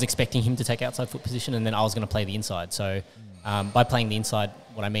 So I was expecting him to take outside foot position, and then I was going to play the inside. So by playing the inside,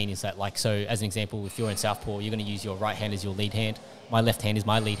 what I mean is that, like, so as an example, if you're in southpaw, you're going to use your right hand as your lead hand. My left hand is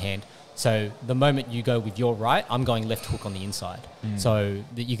my lead hand. So the moment you go with your right, I'm going left hook on the inside. So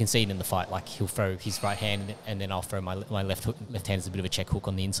that you can see it in the fight. Like, he'll throw his right hand, and then I'll throw my left hand as a bit of a check hook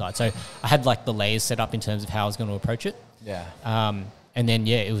on the inside. So I had like the layers set up in terms of how I was going to approach it. And then,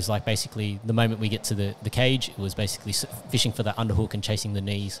 it was like basically the moment we get to the cage, it was basically fishing for that underhook and chasing the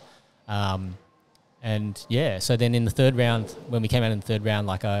knees. So then in the third round, when we came out in the third round,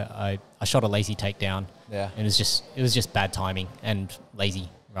 like I shot a lazy takedown. And it was just bad timing and lazy,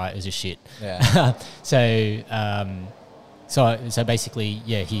 right? It was just shit. So basically,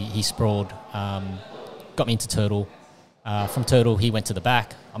 he sprawled, got me into turtle. From turtle, he went to the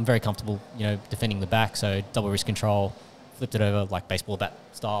back. I'm very comfortable, you know, defending the back. So double wrist control, flipped it over like baseball bat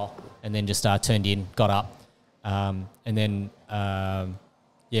style, and then just turned in, got up, and then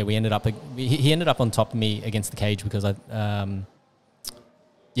we ended up. He ended up on top of me against the cage because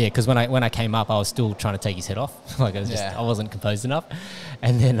because when I came up, I was still trying to take his head off. Like I wasn't composed enough,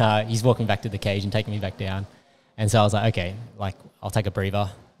 and then he's walking back to the cage and taking me back down, and so I was like, okay, like I'll take a breather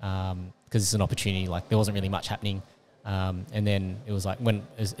because it's an opportunity. Like there wasn't really much happening. And then it was like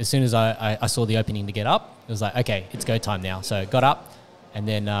as soon as I saw the opening to get up, it was like, okay, it's go time now. So got up and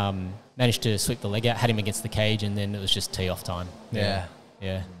then managed to sweep the leg out, had him against the cage, and then it was just tee off time.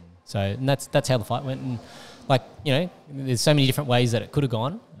 So and that's how the fight went. And like, you know, there's so many different ways that it could have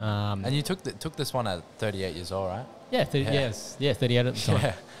gone. And you took this one at 38 years old, right? 38 at the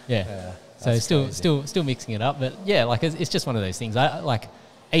time. So still mixing it up, but like it's just one of those things. I like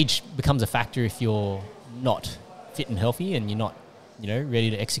age becomes a factor if you're not fit and healthy and you're not, you know, ready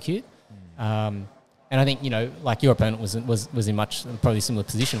to execute. And I think, you know, like your opponent was in much probably similar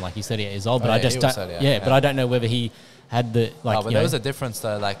position, like you said, 38 years old, but but I don't know whether he had the like. But there was a difference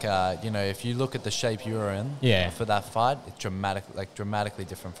though. Like you know, if you look at the shape you were in, for that fight, it's dramatically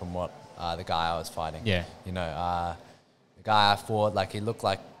different from what the guy I was fighting. You know, the guy I fought, like he looked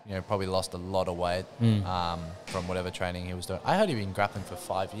like, you know, probably lost a lot of weight from whatever training he was doing. I heard he'd been grappling for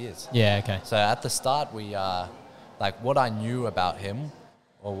 5 years. So at the start, we like what I knew about him,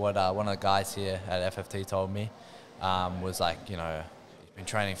 or what one of the guys here at FFT told me, was like, you know, he's been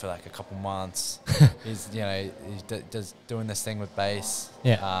training for like a couple months. He's does doing this thing with base.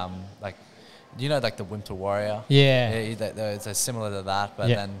 Like, you know, like the Winter Warrior. It's similar to that, but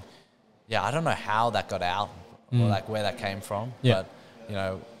then I don't know how that got out or like where that came from. But you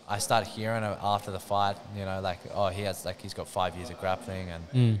know, I started hearing it after the fight. You know, like, oh, he's got 5 years of grappling and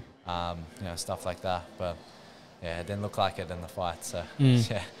you know, stuff like that. But it didn't look like it in the fight. So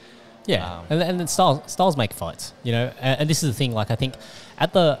and then styles make fights, you know. And this is the thing. Like, I think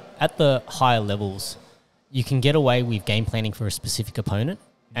at the higher levels, you can get away with game planning for a specific opponent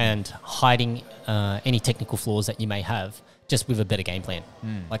and hiding any technical flaws that you may have just with a better game plan.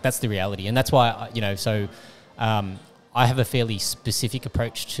 Like, that's the reality, and that's why, you know. So I have a fairly specific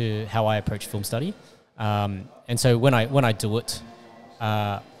approach to how I approach film study. And so when I do it,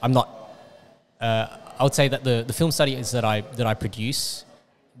 I'm not. I would say that the film studies that I produce,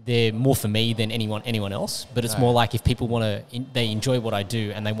 they're more for me than anyone else. But it's more like if people they enjoy what I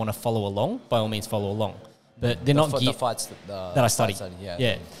do and they want to follow along, by all means follow along. But they're not the fights that I study.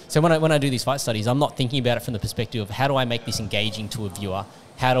 Yeah. So when I do these fight studies, I'm not thinking about it from the perspective of how do I make this engaging to a viewer?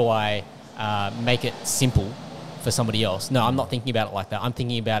 How do I make it simple for somebody else? No, I'm not thinking about it like that. I'm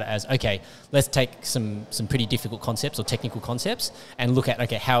thinking about it as, okay, let's take some pretty difficult concepts or technical concepts and look at,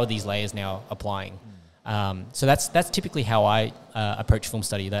 okay, how are these layers now applying? So that's typically how I approach film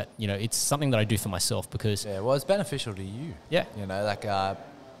study. That, you know, it's something that I do for myself because well, it's beneficial to you. Yeah, you know, like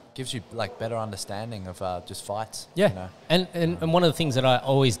gives you like better understanding of just fights. Yeah, you know? and one of the things that I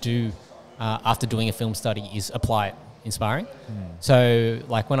always do after doing a film study is apply it in sparring. So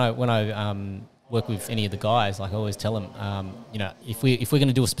like when I work with any of the guys, like I always tell them, you know, if we're going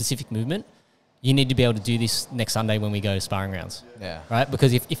to do a specific movement, you need to be able to do this next Sunday when we go to sparring rounds. Yeah. Right?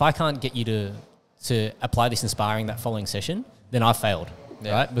 Because if I can't get you to apply this in sparring that following session, then I failed.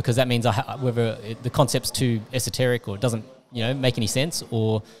 Yeah. Right? Because that means whether the concept's too esoteric or it doesn't, you know, make any sense,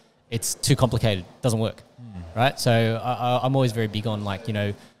 or it's too complicated, doesn't work. Right? So I'm always very big on, like, you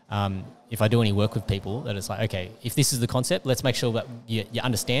know, if I do any work with people, that it's like, okay, if this is the concept, let's make sure that you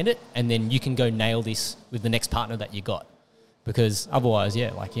understand it, and then you can go nail this with the next partner that you got. Because otherwise,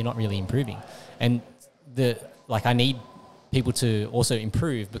 yeah, like you're not really improving. And I need people to also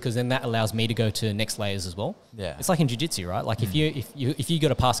improve, because then that allows me to go to next layers as well. Yeah. It's like in jiu-jitsu, right? Like if you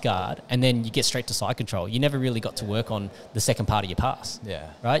got a pass guard and then you get straight to side control, you never really got to work on the second part of your pass. Yeah.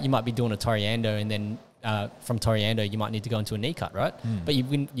 Right? You might be doing a Toriando, and then from Toriando you might need to go into a knee cut, right? But you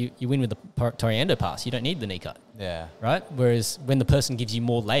win with the Toriando pass. You don't need the knee cut. Yeah. Right? Whereas when the person gives you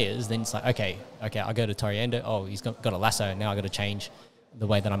more layers, then it's like, okay, I go to Toriando, oh, he's got a lasso, now I got to change the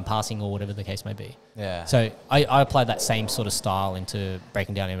way that I'm passing, or whatever the case may be. Yeah. So I apply that same sort of style into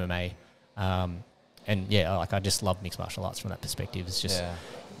breaking down MMA. And yeah, like I just love mixed martial arts from that perspective. It's just,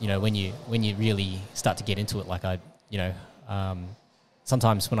 you know, when you really start to get into it, like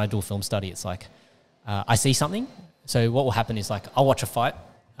sometimes when I do a film study, it's like, I see something. So what will happen is, like, I'll watch a fight,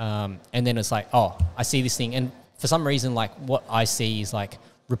 and then it's like, oh, I see this thing. And for some reason, like, what I see is like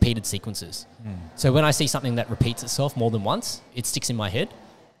repeated sequences. So when I see something that repeats itself more than once, it sticks in my head.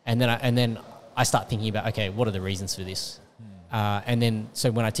 And then I start thinking about, okay, what are the reasons for this? And then, so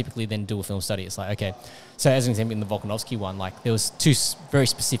when I typically then do a film study, it's like, okay, so as an example, in the Volkanovski one, like there was two very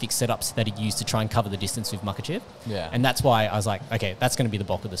specific setups that he used to try and cover the distance with Makhachev. Yeah. And that's why I was like, okay, that's going to be the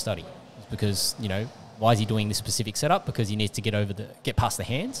bulk of the study. Because, you know, why is he doing this specific setup? Because he needs to get past the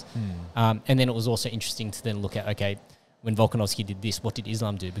hands. And then it was also interesting to then look at, okay, when Volkanovski did this, what did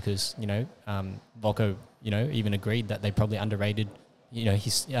Islam do? Because, you know, Volko, you know, even agreed that they probably underrated, you know,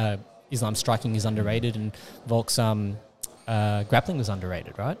 his Islam's striking is underrated, and Volk's grappling was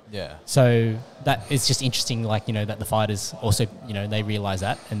underrated, right? Yeah. So that it's just interesting, like, you know, that the fighters also, you know, they realize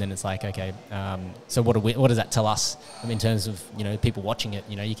that, and then it's like, okay, so what does that tell us in terms of, you know, people watching it?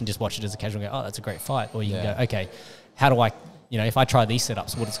 You know, you can just watch it as a casual and go, oh, that's a great fight, or you can go, okay, how do I, you know, if I try these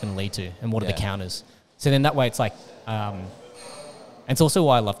setups, what it's going to lead to, and what are the counters? So then that way it's like, and it's also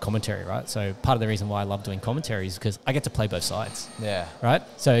why I love commentary, right? So part of the reason why I love doing commentary is because I get to play both sides. Yeah. Right?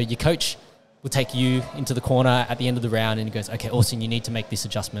 So your coach will take you into the corner at the end of the round and he goes, okay, Orson, you need to make this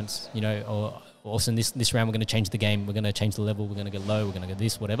adjustment, you know, or Orson, this round we're going to change the game, we're going to change the level, we're going to go low, we're going to go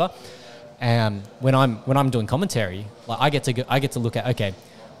this, whatever. And when I'm doing commentary, like I get to look at, okay,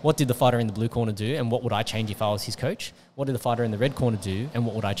 what did the fighter in the blue corner do, and what would I change if I was his coach? What did the fighter in the red corner do, and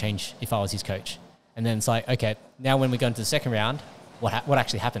what would I change if I was his coach? And then it's like, okay, now when we go into the second round, what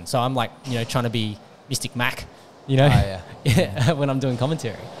actually happened? So I'm like, you know, trying to be Mystic Mac, you know, when I'm doing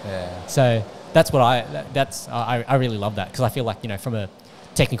commentary. Yeah. So that's what I really love that, because I feel like, you know, from a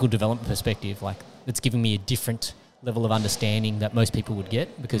technical development perspective, like it's giving me a different level of understanding that most people would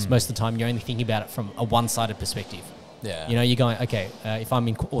get, because most of the time you're only thinking about it from a one-sided perspective. Yeah. You know, you're going, okay, if I'm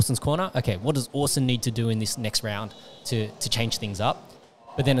in Orson's corner, okay, what does Orson need to do in this next round to change things up?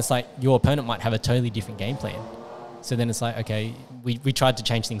 But then it's like your opponent might have a totally different game plan. So then it's like, okay, we tried to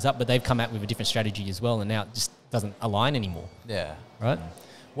change things up, but they've come out with a different strategy as well, and now it just doesn't align anymore. Yeah. Right?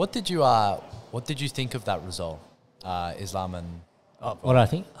 What did you think of that result, Islam and... what I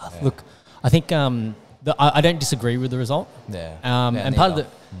think? Yeah. Look, I think I don't disagree with the result. Yeah. And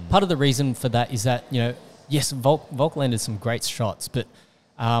part of the reason for that is that, you know, yes, Volk landed some great shots, but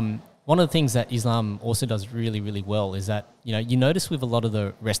one of the things that Islam also does really, really well is that, you know, you notice with a lot of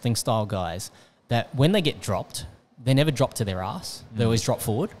the wrestling style guys that when they get dropped, they never drop to their ass. They always drop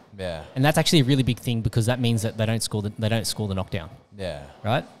forward. Yeah. And that's actually a really big thing, because that means that they don't score the knockdown. Yeah.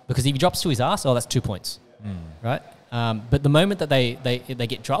 right? Because if he drops to his ass, oh, that's 2 points, right? But the moment that they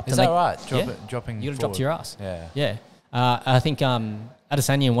get dropped, Is that right? Dropping. You got to drop to your ass. Yeah. Yeah. I think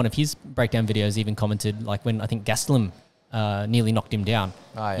Adesanya in one of his breakdown videos even commented, like when I think Gastelum nearly knocked him down.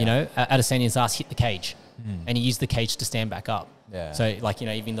 Oh, yeah. You know, Adesanya's ass hit the cage, and he used the cage to stand back up. Yeah. So like, you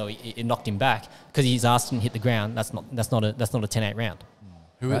know, even though it knocked him back because his ass didn't hit the ground, that's not a 10-8 round.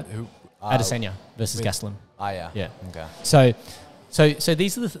 Who? Adesanya versus Gastelum. Oh yeah. Yeah. Okay. So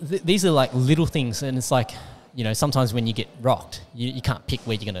these are these are like little things, and it's like, you know, sometimes when you get rocked, you can't pick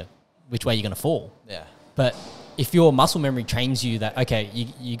which way you're gonna fall. Yeah. But if your muscle memory trains you that, okay,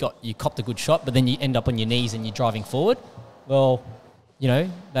 you copped a good shot, but then you end up on your knees and you're driving forward, well, you know,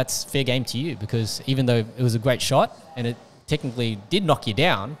 that's fair game to you, because even though it was a great shot and it technically did knock you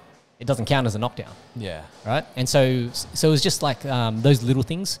down, it doesn't count as a knockdown. Yeah. Right? And so it was just like those little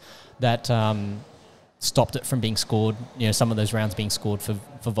things that stopped it from being scored, you know, some of those rounds being scored for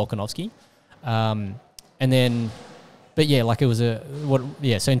Volkanovski. And then, but yeah, like it was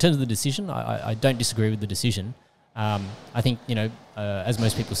so in terms of the decision, I don't disagree with the decision. I think, you know, as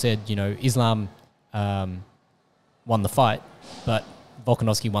most people said, you know, Islam won the fight, but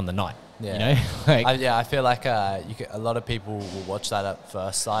Volkanovski won the night. Yeah. You know? Like, I feel like a lot of people will watch that at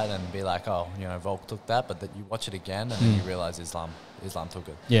first sight and be like, oh, you know, Volk took that, but that you watch it again and then you realize Islam took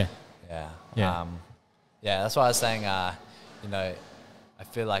it. Yeah. Yeah. Yeah. Yeah, that's why I was saying, you know, I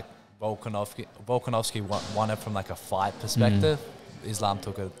feel like Volkanovski won it from like a fight perspective. Islam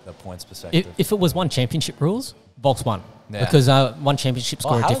took it the points perspective. If it was one championship rules, Volk's won. Yeah. Because one championship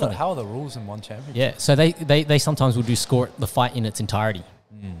score differently. How are the rules in one championship? Yeah, so they sometimes will do score the fight in its entirety.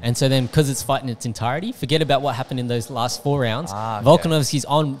 And so then, because it's fight in its entirety, forget about what happened in those last 4 rounds. Okay. Volkanovski's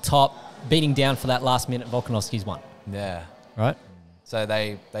on top, beating down for that last minute. Volkanovski's won. Yeah. Right? So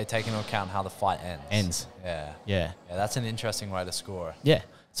they take into account how the fight ends. Yeah. Yeah. Yeah, that's an interesting way to score. Yeah.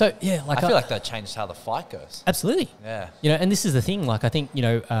 So, yeah, like I feel like that changed how the fight goes. Absolutely. Yeah. You know, and this is the thing, like I think, you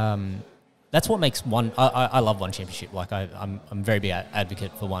know, that's what makes one. I love one championship. Like I'm very big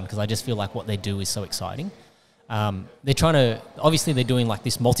advocate for one, because I just feel like what they do is so exciting. They're trying to, obviously they're doing like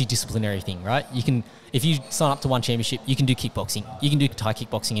this multidisciplinary thing, right? You can, if you sign up to one championship, you can do kickboxing, you can do Thai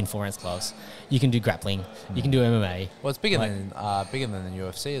kickboxing in 4 ounce gloves, you can do grappling, you can do MMA. Well, it's bigger than the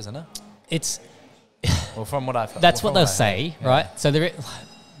UFC, isn't it? It's well, from what I've that's what they'll say, right? So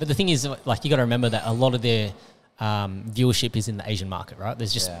but the thing is, like, you got to remember that a lot of their viewership is in the Asian market, right?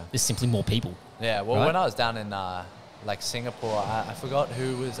 There's simply more people. Yeah. Well, right? when I was down in like Singapore, I forgot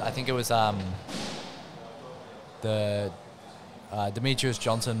who was. I think it was the Demetrius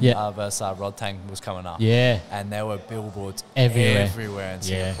Johnson versus Rod Tang was coming up. Yeah. And there were billboards everywhere in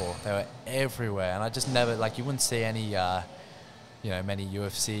Singapore. They were everywhere, and I just never, like, you wouldn't see any many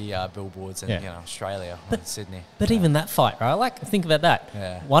UFC billboards in Australia or Sydney. But even that fight, right? Like, think about that.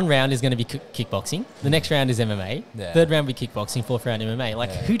 Yeah. One round is going to be kickboxing. The next round is MMA. Yeah. Third round will be kickboxing. Fourth round MMA.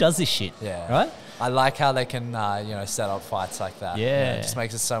 Like, who does this shit? Yeah. Right? I like how they can set up fights like that. Yeah. It just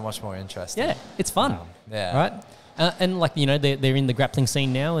makes it so much more interesting. Yeah, it's fun. Right? And like, you know, they're in the grappling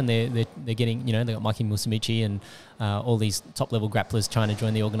scene now, and they're getting, you know, they got Mikey Musumeci and all these top level grapplers trying to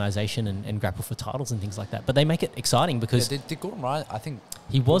join the organisation and grapple for titles and things like that. But they make it exciting because did Gordon Ryan? I think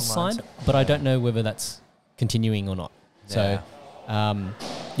he was signed, but I don't know whether that's continuing or not. Yeah. So,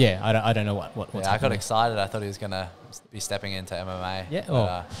 I don't know what's I got excited. I thought he was gonna be stepping into MMA.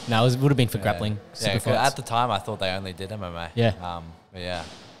 Yeah. No, it would have been for grappling. Yeah. At the time, I thought they only did MMA. Yeah. But yeah.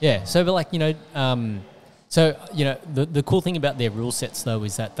 Yeah. So, but like, you know. So, you know, the cool thing about their rule sets, though,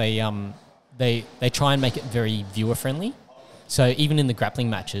 is that they try and make it very viewer friendly. So even in the grappling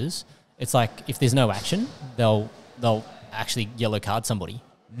matches, it's like if there's no action, they'll actually yellow card somebody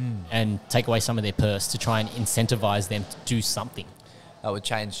and take away some of their purse to try and incentivize them to do something. That would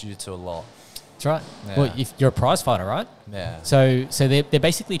change jiu-jitsu a lot. That's right. Yeah. Well, if you're a prize fighter, right? Yeah. So they're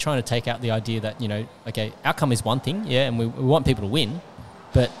basically trying to take out the idea that, you know, okay, outcome is one thing, and we want people to win,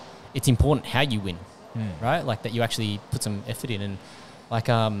 but it's important how you win. Right, like that you actually put some effort in, and like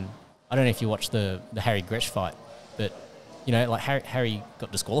I don't know if you watched the Harry Gresh fight, but you know, like Harry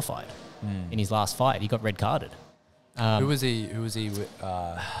got disqualified in his last fight. He got red carded. Who was he with?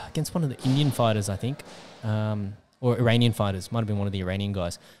 Against one of the Indian fighters, I think, or Iranian fighters. Might have been one of the Iranian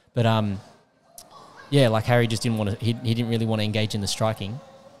guys. But like Harry just didn't want to. He didn't really want to engage in the striking,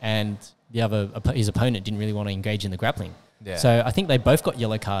 and his opponent didn't really want to engage in the grappling. Yeah. So I think they both got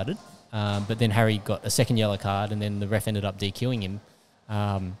yellow carded. But then Harry got a second yellow card, and then the ref ended up DQing him.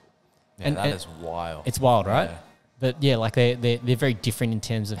 And that is wild. It's wild, right? Yeah. But yeah, like they're very different in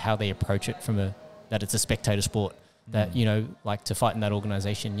terms of how they approach it that it's a spectator sport. That, you know, like to fight in that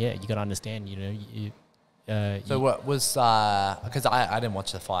organisation, you got to understand, you know, So what was because I didn't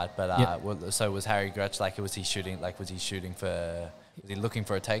watch the fight, but Yep. so was Harry Gretsch was he shooting was he looking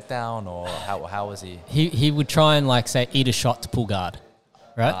for a takedown, or how was he? He would try and like say eat a shot to pull guard,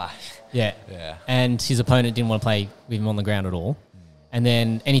 right? Yeah. Yeah. And his opponent didn't want to play with him on the ground at all. And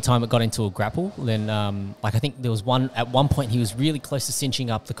then anytime it got into a grapple, then like I think there was at one point he was really close to cinching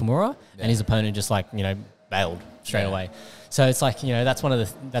up the Kimura, and his opponent just like bailed straight away. So it's like that's one of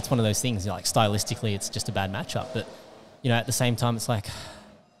those things. Like stylistically, it's just a bad matchup, but at the same time, it's like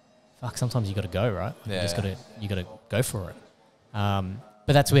fuck. Sometimes you got to go, right? Yeah. You got to go for it.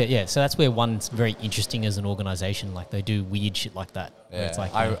 But that's where so that's where one's very interesting as an organization. Like they do weird shit like that. Yeah, it's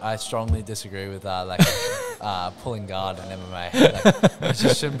like I strongly disagree with pulling guard in MMA. It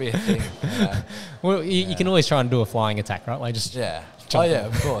just shouldn't be a thing. Well, you can always try and do a flying attack, right? Like just Oh yeah,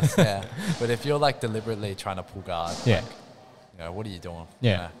 of course. Yeah, but if you're like deliberately trying to pull guard, what are you doing?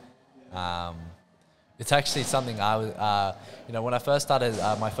 Yeah. It's actually something I was, when I first started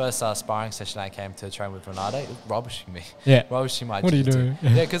my first sparring session, I came to train with Renato. It was rubbishing me. Yeah. Rubbishing my. What are you doing?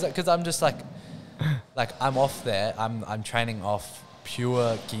 Yeah, because I'm just like I'm off there. I'm training off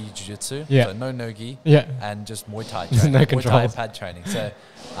pure gi jiu-jitsu. Yeah. So no gi. Yeah. And just Muay Thai There's training. no Muay Thai controls. pad training. So,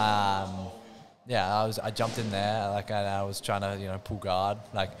 I jumped in there and I was trying to pull guard.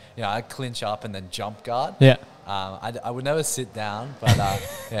 I clinch up and then jump guard. Yeah. I would never sit down, but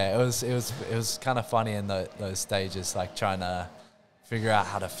it was kind of funny in those stages, like trying to figure out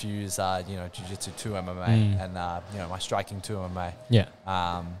how to fuse jiu-jitsu to MMA and my striking to MMA. Yeah.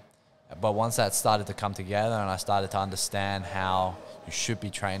 But once that started to come together and I started to understand how you should be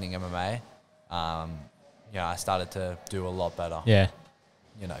training MMA, I started to do a lot better. Yeah.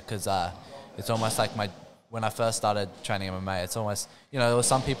 Because it's almost like when I first started training MMA, it's almost, there were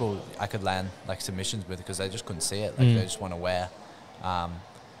some people I could land like submissions with because they just couldn't see it. Like they just want to wear.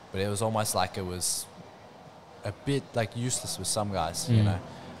 But it was almost like it was a bit like useless with some guys,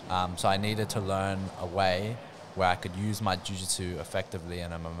 So I needed to learn a way where I could use my jiu-jitsu effectively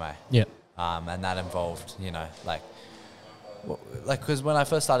in MMA. Yeah. And that involved, because when I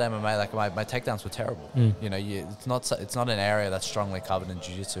first started MMA, my takedowns were terrible. It's not an area that's strongly covered in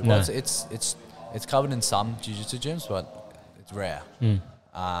jiu-jitsu. No. Well, it's covered in some jiu-jitsu gyms, but it's rare.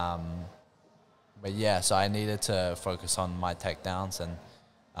 But yeah, so I needed to focus on my takedowns, and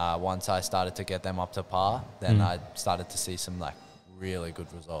once I started to get them up to par, then I started to see some really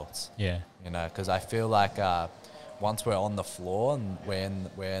good results. Yeah. Because I feel like once we're on the floor and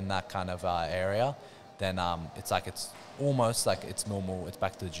we're in that kind of area, then it's almost like it's normal. It's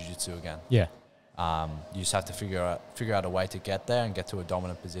back to the jiu-jitsu again. Yeah. You just have to figure out a way to get there and get to a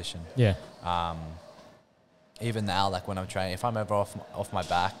dominant position. Yeah. Even now, when I'm training, if I'm ever off my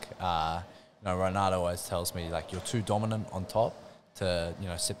back, Renato always tells me you're too dominant on top to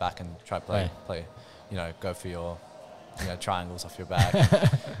sit back and try play go for your triangles off your back.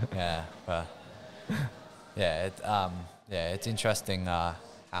 But it's interesting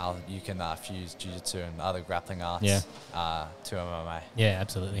how you can fuse jiu-jitsu and other grappling arts to MMA. Yeah,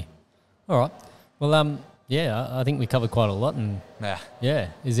 absolutely. All right. Well, I think we covered quite a lot. And yeah.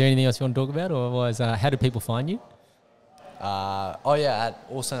 Is there anything else you want to talk about, or otherwise, how do people find you? At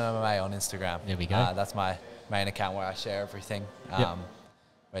Orson MMA on Instagram. There we go. That's my main account where I share everything.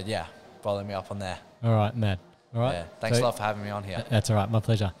 But yeah, follow me up on there. All right, Matt. All right. Yeah, thanks a lot for having me on here. That's all right. My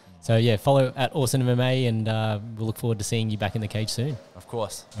pleasure. So yeah, follow at Orson MMA, and we'll look forward to seeing you back in the cage soon. Of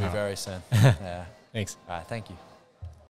course, very soon. Thanks. All right, thank you.